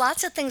then there's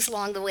lots of things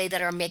along the way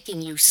that are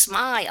making you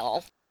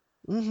smile.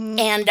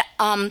 And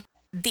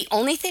the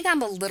only thing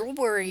I'm a little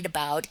worried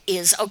about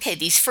is, okay,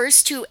 these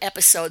first 2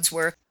 episodes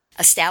were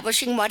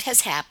establishing what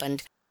has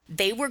happened.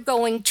 They were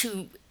going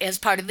to, as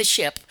part of the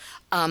ship,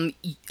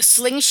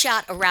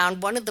 slingshot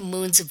around one of the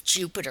moons of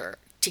Jupiter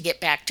to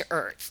get back to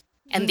Earth.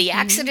 And the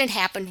accident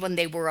happened when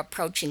they were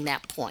approaching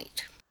that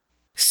point.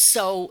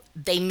 So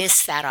they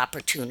missed that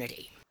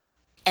opportunity.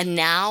 And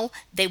now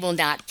they will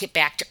not get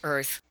back to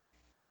Earth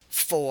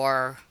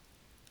for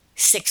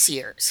 6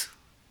 years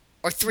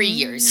or 3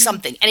 years,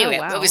 something. Anyway,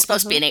 wow. It was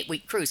supposed to be an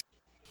 8-week cruise.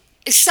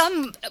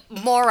 Some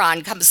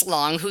moron comes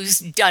along who's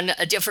done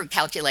a different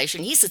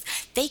calculation. He says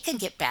they can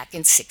get back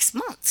in 6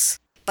 months.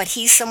 But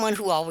he's someone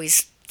who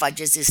always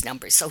fudges his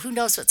numbers, so who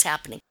knows what's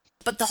happening.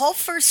 But the whole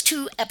first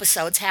 2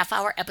 episodes,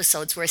 half-hour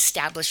episodes, were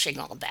establishing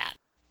all that.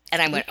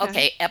 And I went,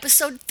 okay,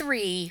 episode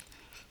 3,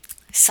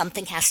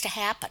 something has to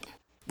happen.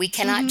 We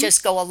cannot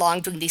just go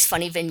along doing these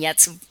funny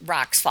vignettes of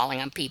rocks falling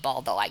on people,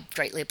 although I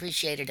greatly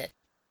appreciated it.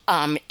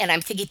 And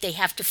I'm thinking they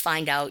have to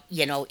find out,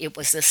 it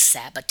was a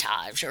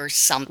sabotage or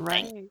something.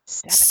 Right.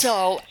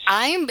 So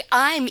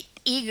I'm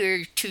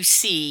eager to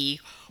see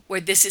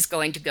where this is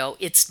going to go.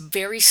 It's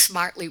very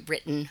smartly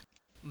written,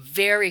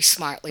 very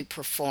smartly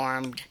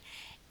performed,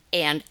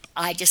 and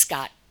I just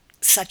got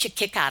such a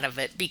kick out of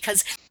it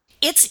because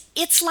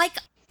it's like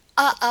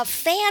a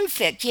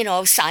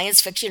fanfic,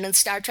 science fiction and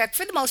Star Trek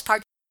for the most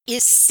part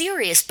is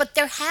serious, but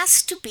there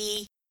has to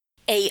be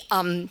a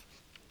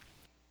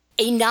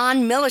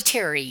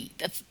non-military,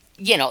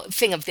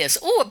 thing of this.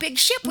 Oh, a big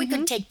ship, we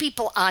could take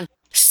people on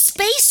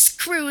space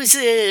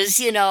cruises,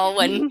 and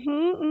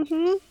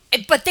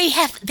but they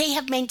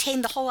have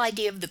maintained the whole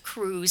idea of the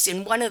cruise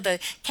in one of the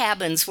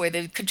cabins where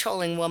the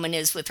controlling woman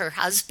is with her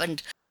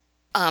husband.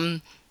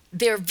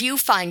 Their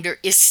viewfinder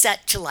is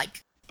set to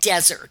like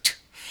desert,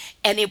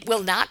 and it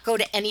will not go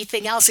to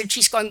anything else. And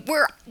she's going,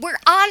 we're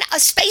on a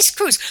space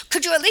cruise.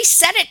 Could you at least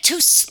set it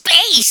to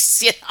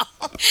space?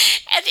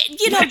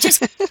 And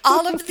just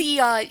all of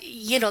the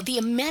the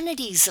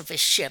amenities of a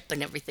ship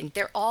and everything,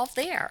 they're all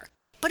there,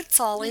 but it's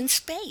all in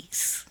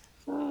space.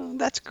 Oh,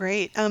 that's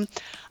great.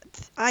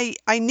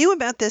 I knew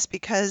about this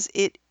because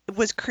it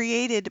was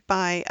created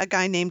by a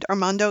guy named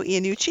Armando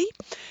Iannucci,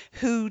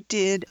 who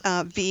did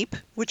Veep,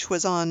 which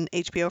was on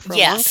HBO for a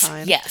long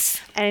time.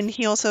 Yes. And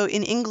he also,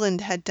 in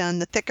England, had done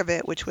The Thick of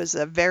It, which was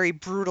a very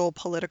brutal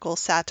political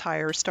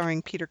satire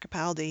starring Peter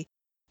Capaldi.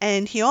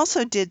 And he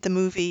also did the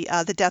movie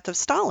The Death of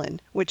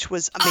Stalin, which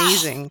was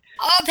amazing.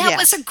 That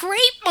was a great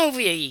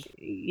movie.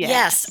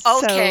 Yes. So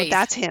Okay.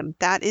 that's him.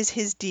 That is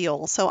his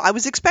deal. So I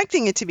was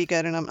expecting it to be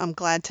good, and I'm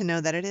glad to know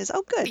that it is.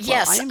 Oh, good.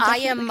 Yes, well, I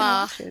am definitely gonna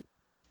watch it.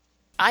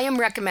 I am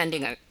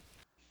recommending it.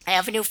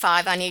 Avenue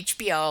 5 on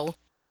HBO.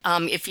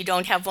 If you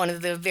don't have one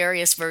of the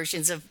various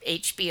versions of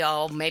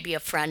HBO, maybe a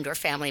friend or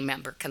family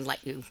member can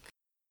let you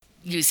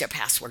use their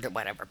password or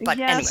whatever. But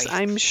yes,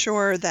 anyway. I'm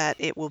sure that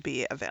it will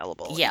be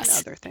available in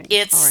other things.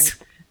 It's all right.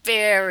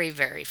 very,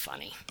 very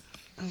funny.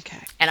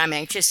 Okay. And I'm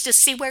anxious to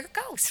see where it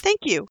goes. Thank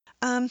you.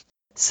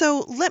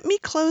 So let me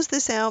close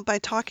this out by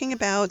talking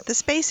about the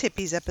Space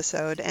Hippies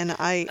episode. And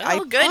I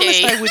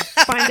promised I would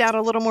find out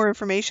a little more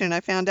information. I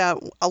found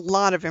out a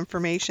lot of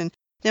information.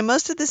 Now,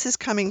 most of this is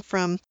coming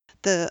from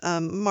the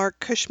Mark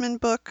Cushman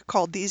book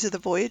called These Are the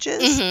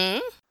Voyages. Mm-hmm.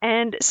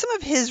 And some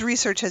of his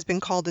research has been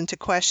called into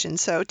question,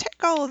 so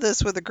take all of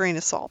this with a grain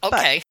of salt.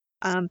 Okay.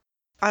 But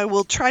I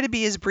will try to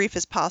be as brief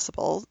as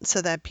possible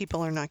so that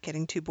people are not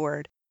getting too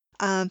bored.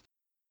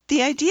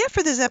 The idea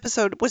for this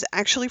episode was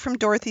actually from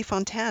Dorothy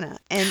Fontana,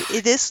 and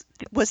this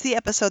was the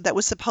episode that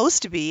was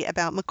supposed to be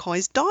about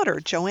McCoy's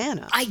daughter,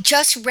 Joanna. I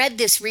just read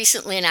this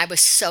recently, and I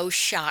was so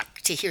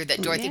shocked to hear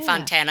that Dorothy Yeah.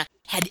 Fontana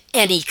had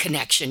any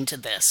connection to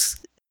this.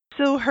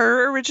 So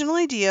her original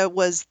idea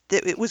was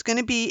that it was going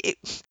to be...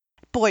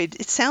 Boy,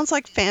 it sounds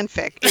like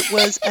fanfic. It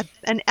was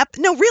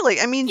no, really.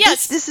 I mean,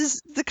 Yes. this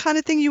is the kind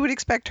of thing you would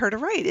expect her to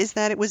write, is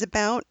that it was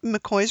about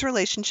McCoy's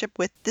relationship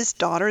with this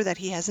daughter that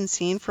he hasn't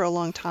seen for a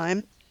long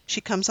time. She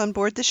comes on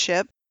board the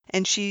ship,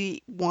 and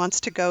she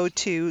wants to go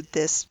to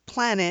this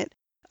planet,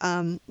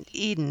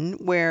 Eden,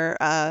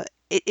 where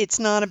it's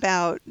not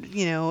about,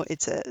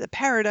 it's a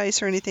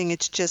paradise or anything.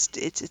 It's just,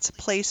 it's a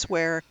place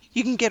where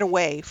you can get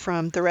away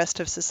from the rest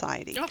of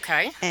society.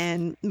 Okay.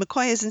 And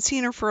McCoy hasn't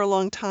seen her for a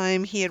long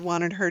time. He had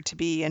wanted her to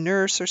be a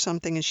nurse or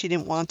something, and she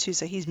didn't want to,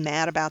 so he's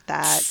mad about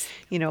that.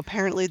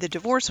 Apparently the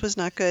divorce was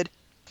not good.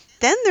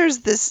 Then there's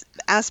this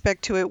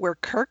aspect to it where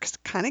Kirk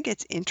kind of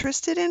gets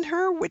interested in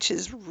her, which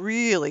is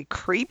really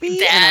creepy.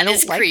 And I That don't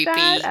is like creepy.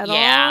 that at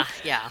Yeah, all.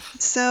 yeah.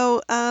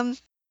 So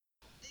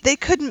they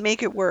couldn't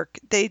make it work.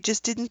 They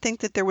just didn't think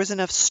that there was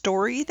enough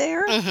story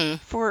there Mm-hmm.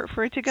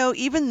 for it to go,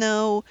 even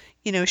though,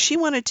 she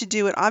wanted to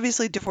do it.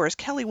 Obviously, DeForest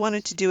Kelley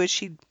wanted to do it.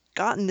 She'd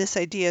gotten this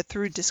idea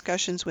through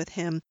discussions with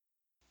him.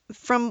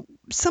 From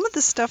some of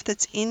the stuff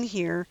that's in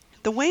here,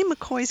 the way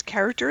McCoy's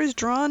character is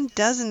drawn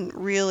doesn't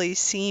really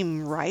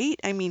seem right.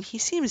 I mean, he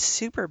seems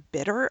super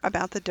bitter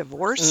about the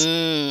divorce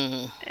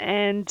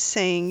and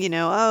saying,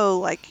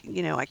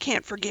 I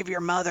can't forgive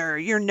your mother.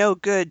 You're no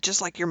good,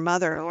 just like your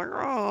mother. Like,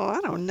 oh,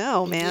 I don't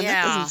know, man.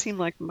 Yeah. That doesn't seem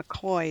like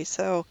McCoy.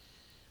 So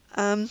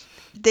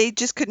they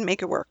just couldn't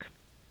make it work.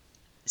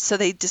 So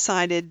they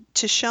decided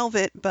to shelve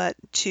it, but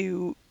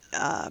to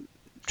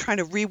try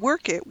to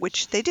rework it,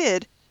 which they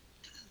did.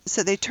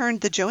 So they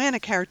turned the Joanna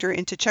character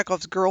into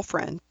Chekhov's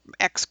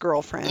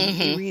ex-girlfriend,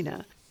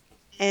 Irina.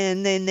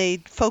 And then they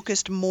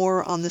focused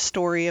more on the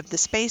story of the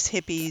space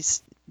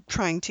hippies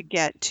trying to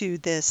get to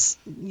this,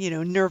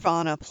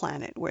 Nirvana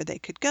planet where they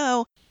could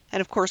go.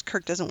 And of course,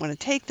 Kirk doesn't want to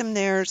take them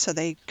there, so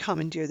they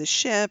commandeer the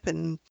ship,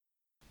 and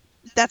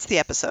that's the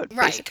episode,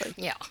 Right. basically.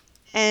 Yeah.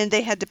 And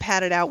they had to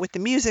pad it out with the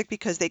music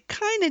because they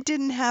kind of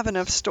didn't have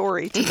enough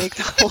story to make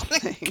the whole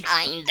thing.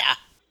 Kinda.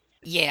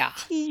 Yeah.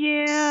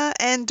 Yeah,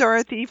 and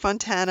Dorothy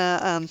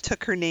Fontana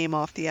took her name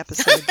off the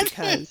episode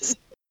because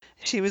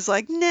she was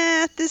like,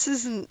 nah, this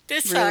isn't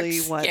This really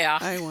sucks. what Yeah.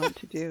 I want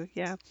to do.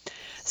 Yeah.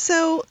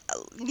 So,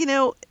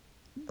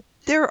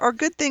 there are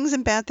good things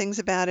and bad things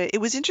about it.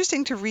 It was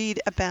interesting to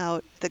read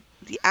about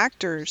the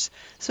actors.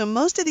 So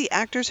most of the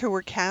actors who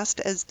were cast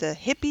as the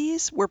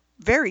hippies were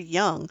very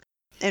young.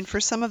 And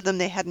for some of them,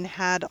 they hadn't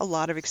had a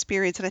lot of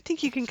experience, and I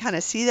think you can kind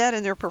of see that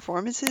in their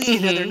performances.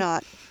 They're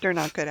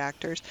not good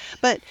actors,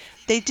 but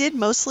they did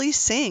mostly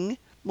sing.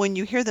 When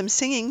you hear them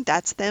singing,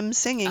 that's them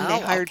singing. They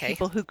hired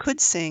people who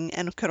could sing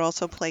and could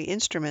also play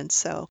instruments.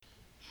 So,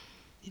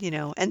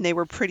 and they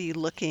were pretty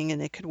looking, and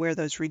they could wear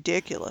those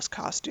ridiculous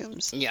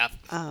costumes. Yeah.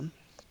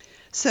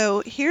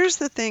 So here's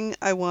the thing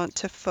I want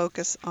to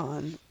focus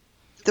on: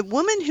 the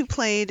woman who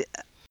played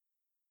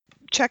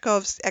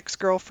Chekhov's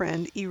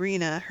ex-girlfriend,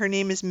 Irina, her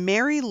name is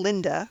Mary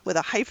Linda, with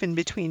a hyphen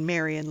between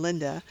Mary and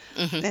Linda,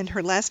 and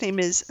her last name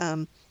is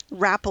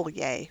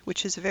Rappleyea,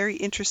 which is a very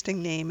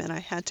interesting name, and I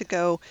had to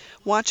go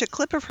watch a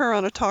clip of her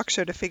on a talk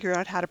show to figure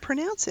out how to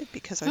pronounce it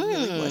because I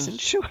really wasn't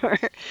sure.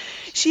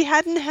 She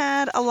hadn't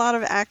had a lot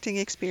of acting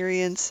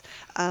experience.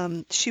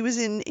 She was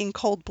in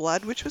Cold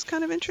Blood, which was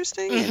kind of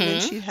interesting, and then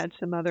she had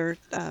some other,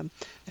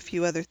 a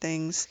few other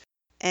things.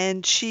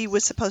 And she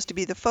was supposed to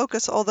be the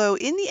focus, although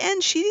in the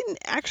end she didn't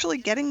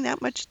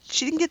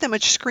get that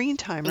much screen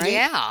time, right?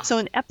 Yeah. So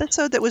an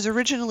episode that was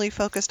originally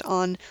focused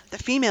on the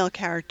female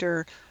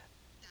character,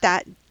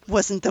 that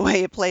wasn't the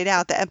way it played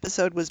out. The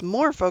episode was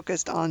more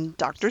focused on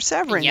Dr.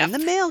 Severin and the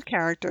male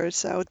character,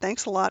 so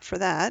thanks a lot for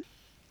that.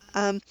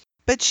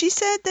 But she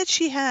said that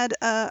she had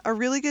a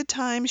really good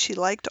time. She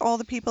liked all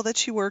the people that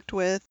she worked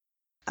with.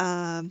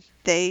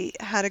 They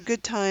had a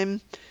good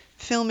time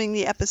filming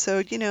the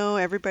episode,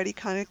 everybody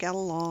kind of got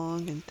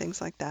along and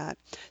things like that.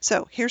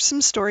 So here's some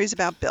stories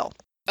about Bill.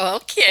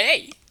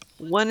 Okay.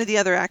 One of the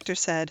other actors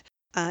said,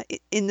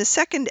 in the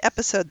second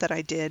episode that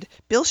I did,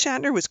 Bill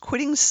Shatner was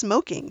quitting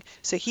smoking,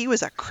 so he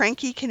was a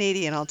cranky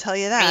Canadian, I'll tell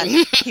you that.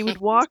 He would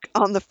walk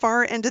on the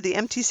far end of the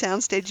empty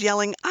soundstage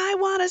yelling, "I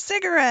want a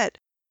cigarette!"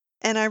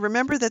 And I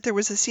remember that there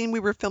was a scene we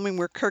were filming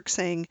where Kirk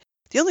saying,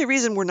 "The only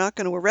reason we're not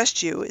going to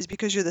arrest you is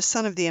because you're the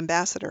son of the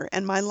ambassador."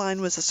 And my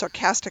line was a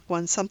sarcastic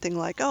one, something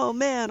like, "Oh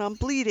man, I'm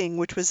bleeding,"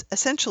 which was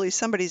essentially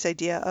somebody's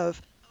idea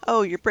of,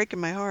 "Oh, you're breaking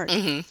my heart."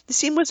 The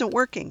scene wasn't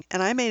working,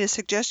 and I made a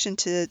suggestion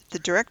to the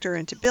director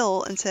and to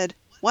Bill and said,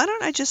 why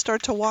don't I just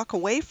start to walk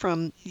away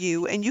from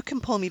you and you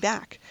can pull me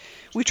back?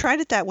 We tried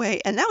it that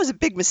way, and that was a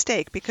big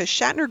mistake because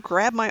Shatner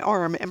grabbed my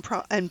arm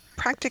and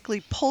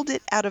practically pulled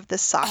it out of the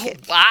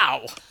socket. Oh,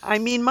 wow. I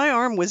mean, my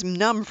arm was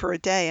numb for a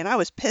day, and I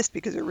was pissed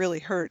because it really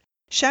hurt.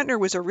 Shatner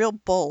was a real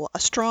bull, a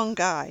strong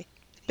guy.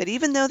 But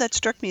even though that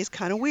struck me as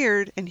kind of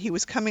weird, and he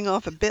was coming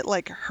off a bit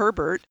like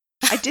Herbert,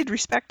 I did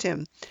respect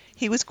him.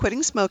 He was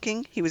quitting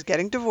smoking, he was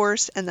getting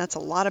divorced, and that's a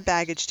lot of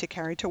baggage to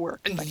carry to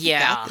work. But he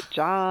got the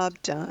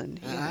job done.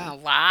 Oh,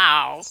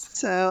 wow.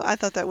 So I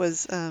thought that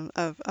was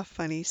a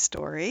funny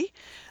story.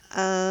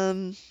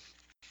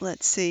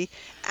 Let's see.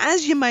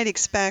 As you might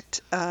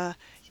expect,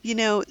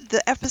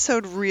 the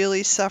episode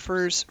really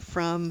suffers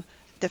from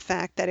the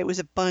fact that it was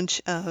a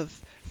bunch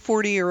of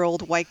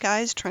 40-year-old white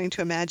guys trying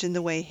to imagine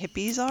the way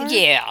hippies are.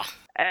 Yeah.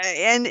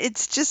 And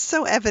it's just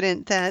so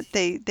evident that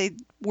they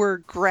were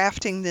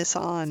grafting this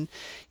on.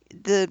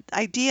 The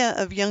idea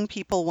of young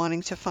people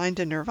wanting to find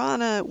a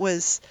nirvana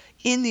was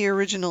in the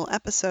original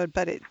episode,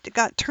 but it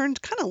got turned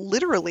kind of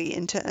literally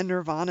into a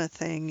nirvana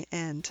thing,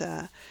 and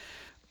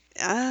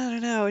I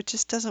don't know, it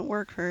just doesn't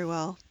work very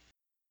well.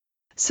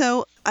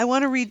 So I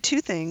want to read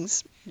two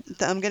things.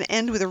 I'm going to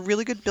end with a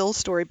really good Bill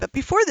story, but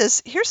before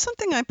this, here's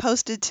something I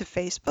posted to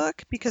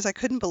Facebook because I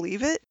couldn't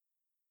believe it.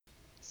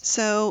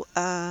 So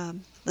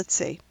let's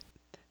see.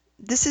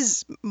 This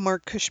is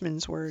Mark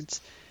Cushman's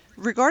words.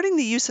 Regarding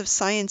the use of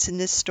science in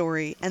this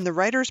story and the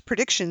writer's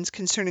predictions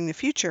concerning the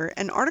future,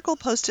 an article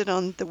posted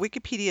on the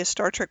Wikipedia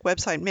Star Trek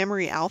website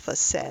Memory Alpha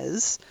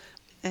says,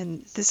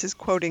 and this is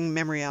quoting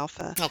Memory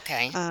Alpha.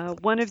 Okay.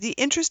 One of the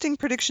interesting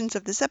predictions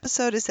of this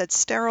episode is that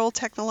sterile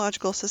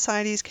technological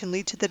societies can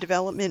lead to the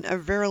development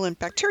of virulent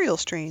bacterial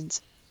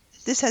strains.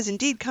 This has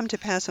indeed come to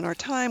pass in our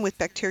time with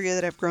bacteria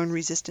that have grown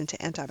resistant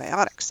to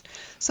antibiotics.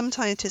 Some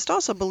scientists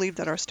also believe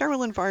that our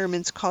sterile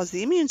environments cause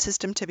the immune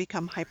system to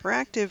become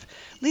hyperactive,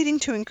 leading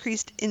to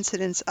increased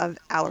incidence of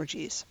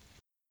allergies.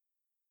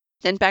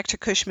 Then back to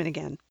Cushman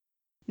again.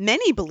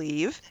 Many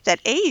believe that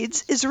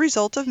AIDS is a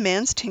result of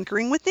man's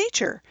tinkering with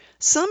nature.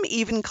 Some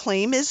even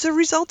claim it is a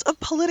result of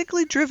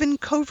politically driven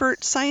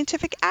covert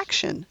scientific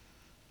action.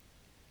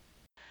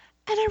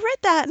 And I read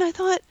that and I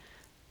thought,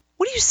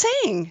 what are you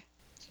saying?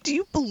 Do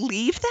you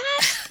believe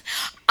that?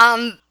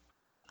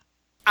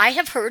 I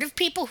have heard of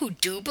people who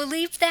do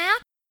believe that.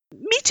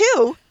 Me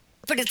too.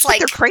 But it's like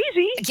they're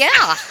crazy.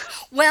 Yeah.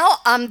 Well,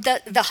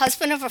 the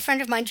husband of a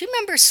friend of mine, do you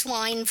remember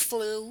swine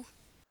flu?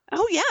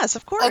 Oh, yes,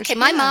 of course. Okay,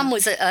 my mom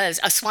was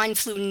a swine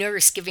flu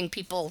nurse giving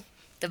people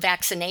the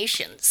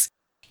vaccinations.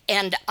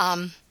 And,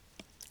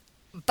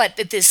 but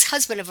this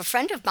husband of a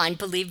friend of mine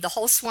believed the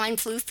whole swine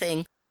flu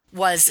thing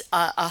was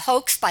a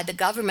hoax by the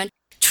government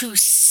to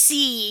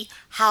see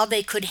how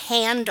they could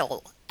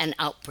handle an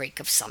outbreak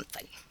of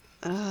something.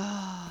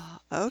 Oh,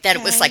 okay. That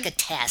it was like a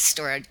test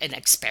or an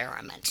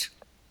experiment.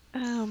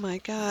 Oh, my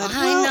God.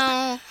 I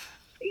know.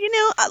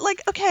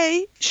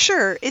 Okay,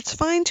 sure, it's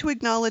fine to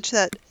acknowledge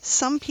that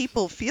some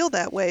people feel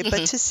that way,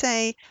 but to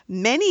say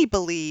many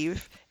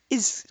believe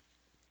is,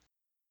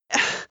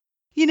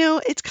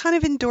 it's kind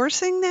of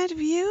endorsing that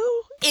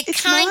view.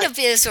 It's kind of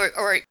is,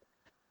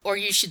 or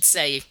you should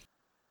say,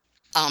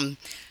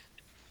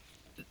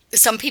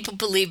 some people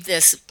believe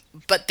this,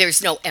 but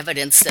there's no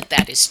evidence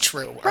that is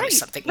true or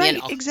something. Right,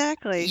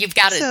 exactly. You've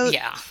got to,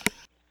 yeah.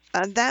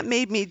 That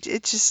made me,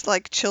 it just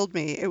chilled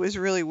me. It was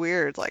really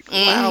weird.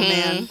 Wow,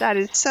 man, that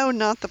is so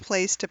not the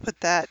place to put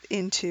that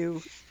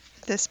into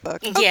this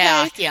book.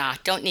 Okay. Yeah,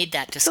 don't need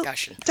that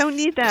discussion. So, don't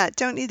need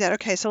that.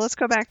 Okay, so let's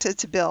go back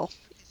to Bill,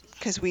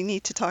 because we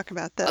need to talk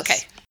about this. Okay.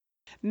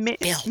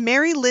 Bill.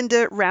 Mary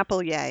Linda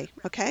Rapelier,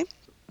 okay?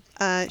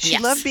 She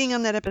loved being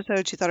on that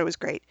episode. She thought it was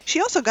great.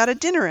 She also got a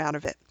dinner out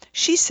of it.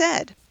 She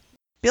said,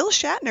 Bill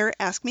Shatner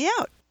asked me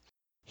out.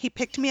 He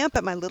picked me up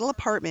at my little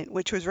apartment,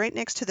 which was right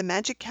next to the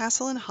Magic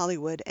Castle in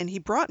Hollywood, and he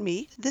brought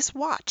me this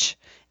watch.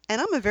 And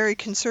I'm a very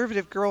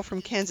conservative girl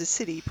from Kansas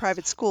City,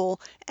 private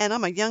school, and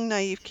I'm a young,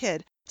 naive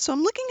kid. So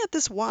I'm looking at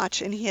this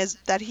watch and he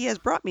has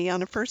brought me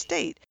on a first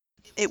date.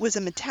 It was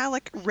a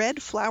metallic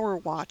red flower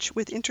watch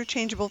with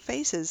interchangeable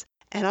faces.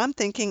 And I'm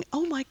thinking,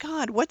 oh my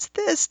God, what's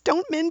this?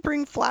 Don't men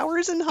bring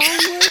flowers in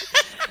Hollywood?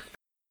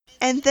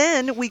 And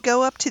then we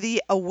go up to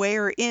the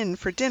Aware Inn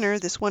for dinner,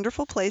 this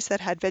wonderful place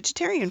that had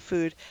vegetarian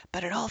food,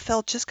 but it all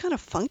felt just kind of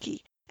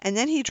funky. And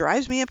then he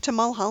drives me up to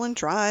Mulholland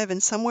Drive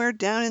and somewhere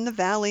down in the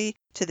valley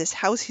to this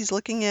house he's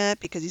looking at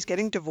because he's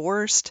getting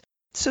divorced.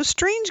 So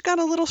strange got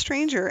a little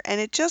stranger,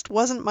 and it just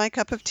wasn't my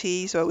cup of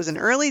tea, so it was an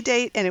early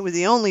date, and it was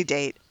the only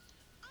date.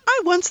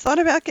 I once thought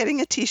about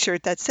getting a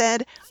t-shirt that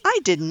said, I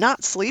did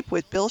not sleep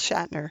with Bill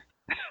Shatner.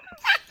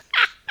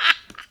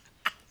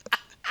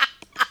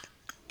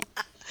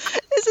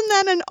 Isn't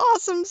that an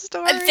awesome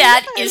story?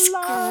 That is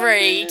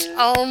great.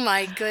 Oh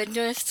my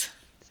goodness.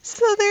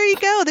 So there you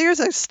go.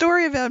 There's a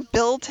story about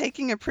Bill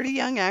taking a pretty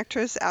young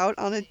actress out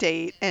on a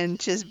date and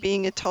just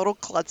being a total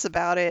klutz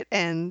about it.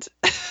 And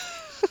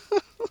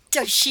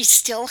does she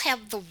still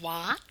have the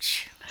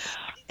watch?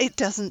 It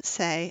doesn't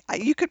say.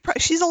 You could.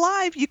 She's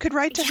alive. You could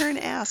write to her and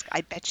ask.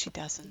 I bet she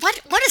doesn't.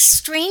 What a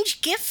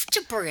strange gift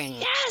to bring.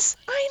 Yes,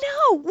 I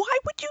know. Why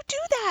would you do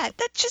that?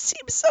 That just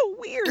seems so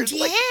weird.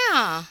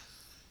 Yeah.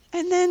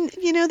 And then,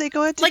 they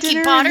go out to like dinner.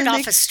 He bought it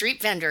off a street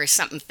vendor or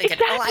something, thinking,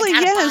 exactly,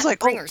 I gotta it's like,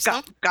 bring her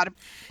something. Gotta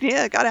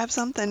have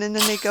something. And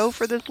then they go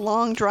for this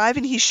long drive,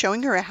 and he's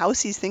showing her a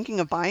house he's thinking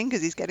of buying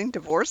because he's getting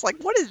divorced. Like,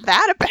 what is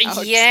that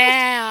about?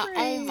 Yeah.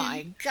 Oh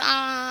my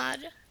God.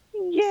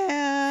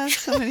 Yeah.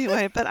 So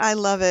anyway, but I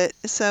love it.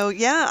 So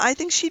yeah, I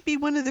think she'd be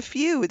one of the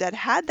few that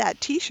had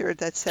that T-shirt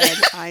that said,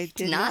 "I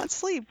did not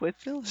sleep with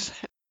Phil."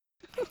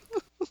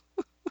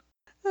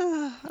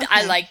 Okay.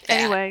 I like that.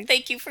 Anyway,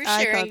 thank you for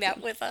sharing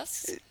that with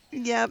us.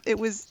 Yeah, it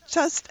was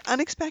just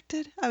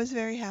unexpected. I was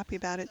very happy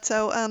about it.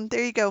 So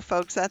there you go,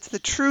 folks. That's the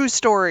true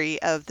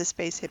story of the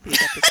Space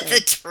Hippies episode. The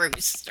true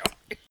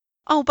story.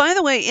 Oh, by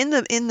the way, in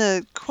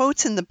the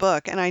quotes in the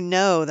book, and I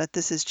know that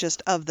this is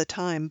just of the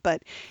time,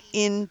 but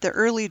in the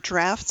early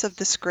drafts of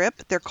the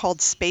script, they're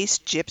called space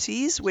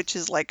gypsies, which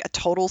is like a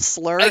total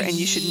slur, and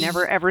you should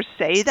never ever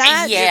say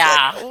that.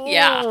 Yeah, like,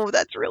 yeah.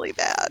 That's really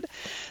bad.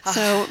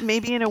 So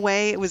maybe in a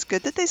way it was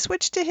good that they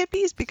switched to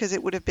hippies, because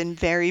it would have been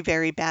very,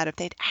 very bad if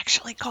they'd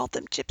actually called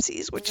them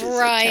gypsies, which is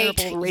a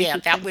terrible racist Yeah,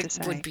 that thing to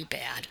say. would be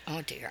bad.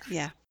 Oh dear.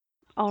 Yeah.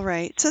 All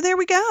right. So there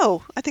we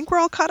go. I think we're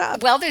all caught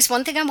up. Well, there's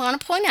one thing I want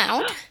to point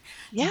out.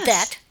 Yes.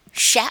 That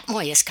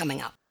Shatmoy is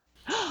coming up.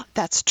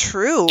 That's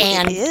true.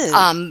 And it is.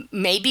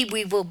 Maybe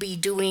we will be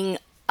doing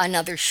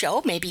another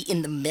show, maybe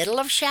in the middle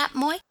of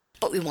Shatmoy.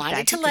 But we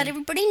wanted to let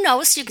everybody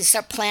know so you can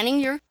start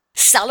planning your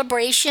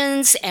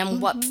celebrations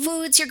and what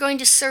foods you're going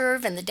to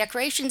serve and the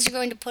decorations you're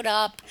going to put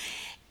up.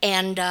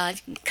 And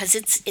because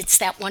it's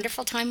that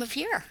wonderful time of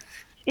year.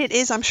 It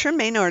is. I'm sure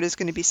Maynard is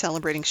going to be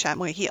celebrating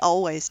Shatmoy. He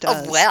always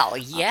does. Oh, well,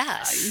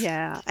 yes.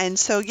 Yeah. And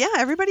so, yeah,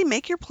 everybody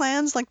make your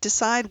plans, like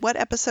decide what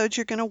episodes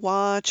you're going to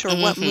watch or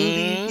what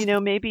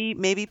movie,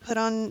 maybe put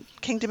on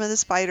Kingdom of the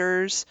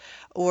Spiders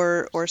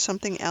or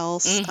something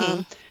else.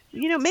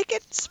 Make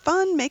it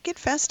fun, make it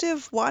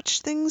festive,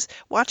 watch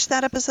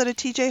that episode of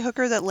TJ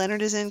Hooker that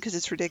Leonard is in because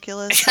it's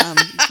ridiculous.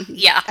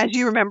 Yeah. As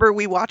you remember,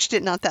 we watched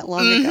it not that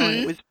long ago, and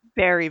it was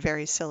very,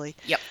 very silly.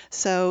 Yep.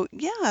 So,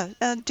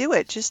 yeah, do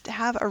it. Just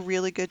have a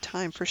really good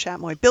time for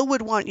Shatmoy. Bill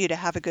would want you to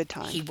have a good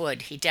time. He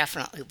would. He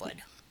definitely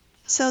would.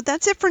 So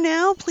that's it for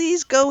now.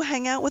 Please go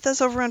hang out with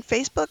us over on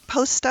Facebook,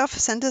 post stuff,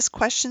 send us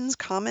questions,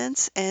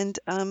 comments, and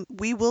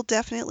we will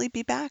definitely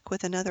be back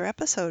with another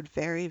episode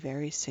very,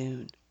 very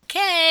soon.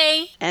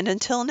 Okay. And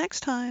until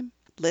next time,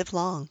 live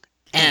long.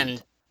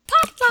 And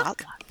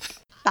potluck.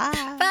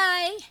 Bye.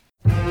 Bye.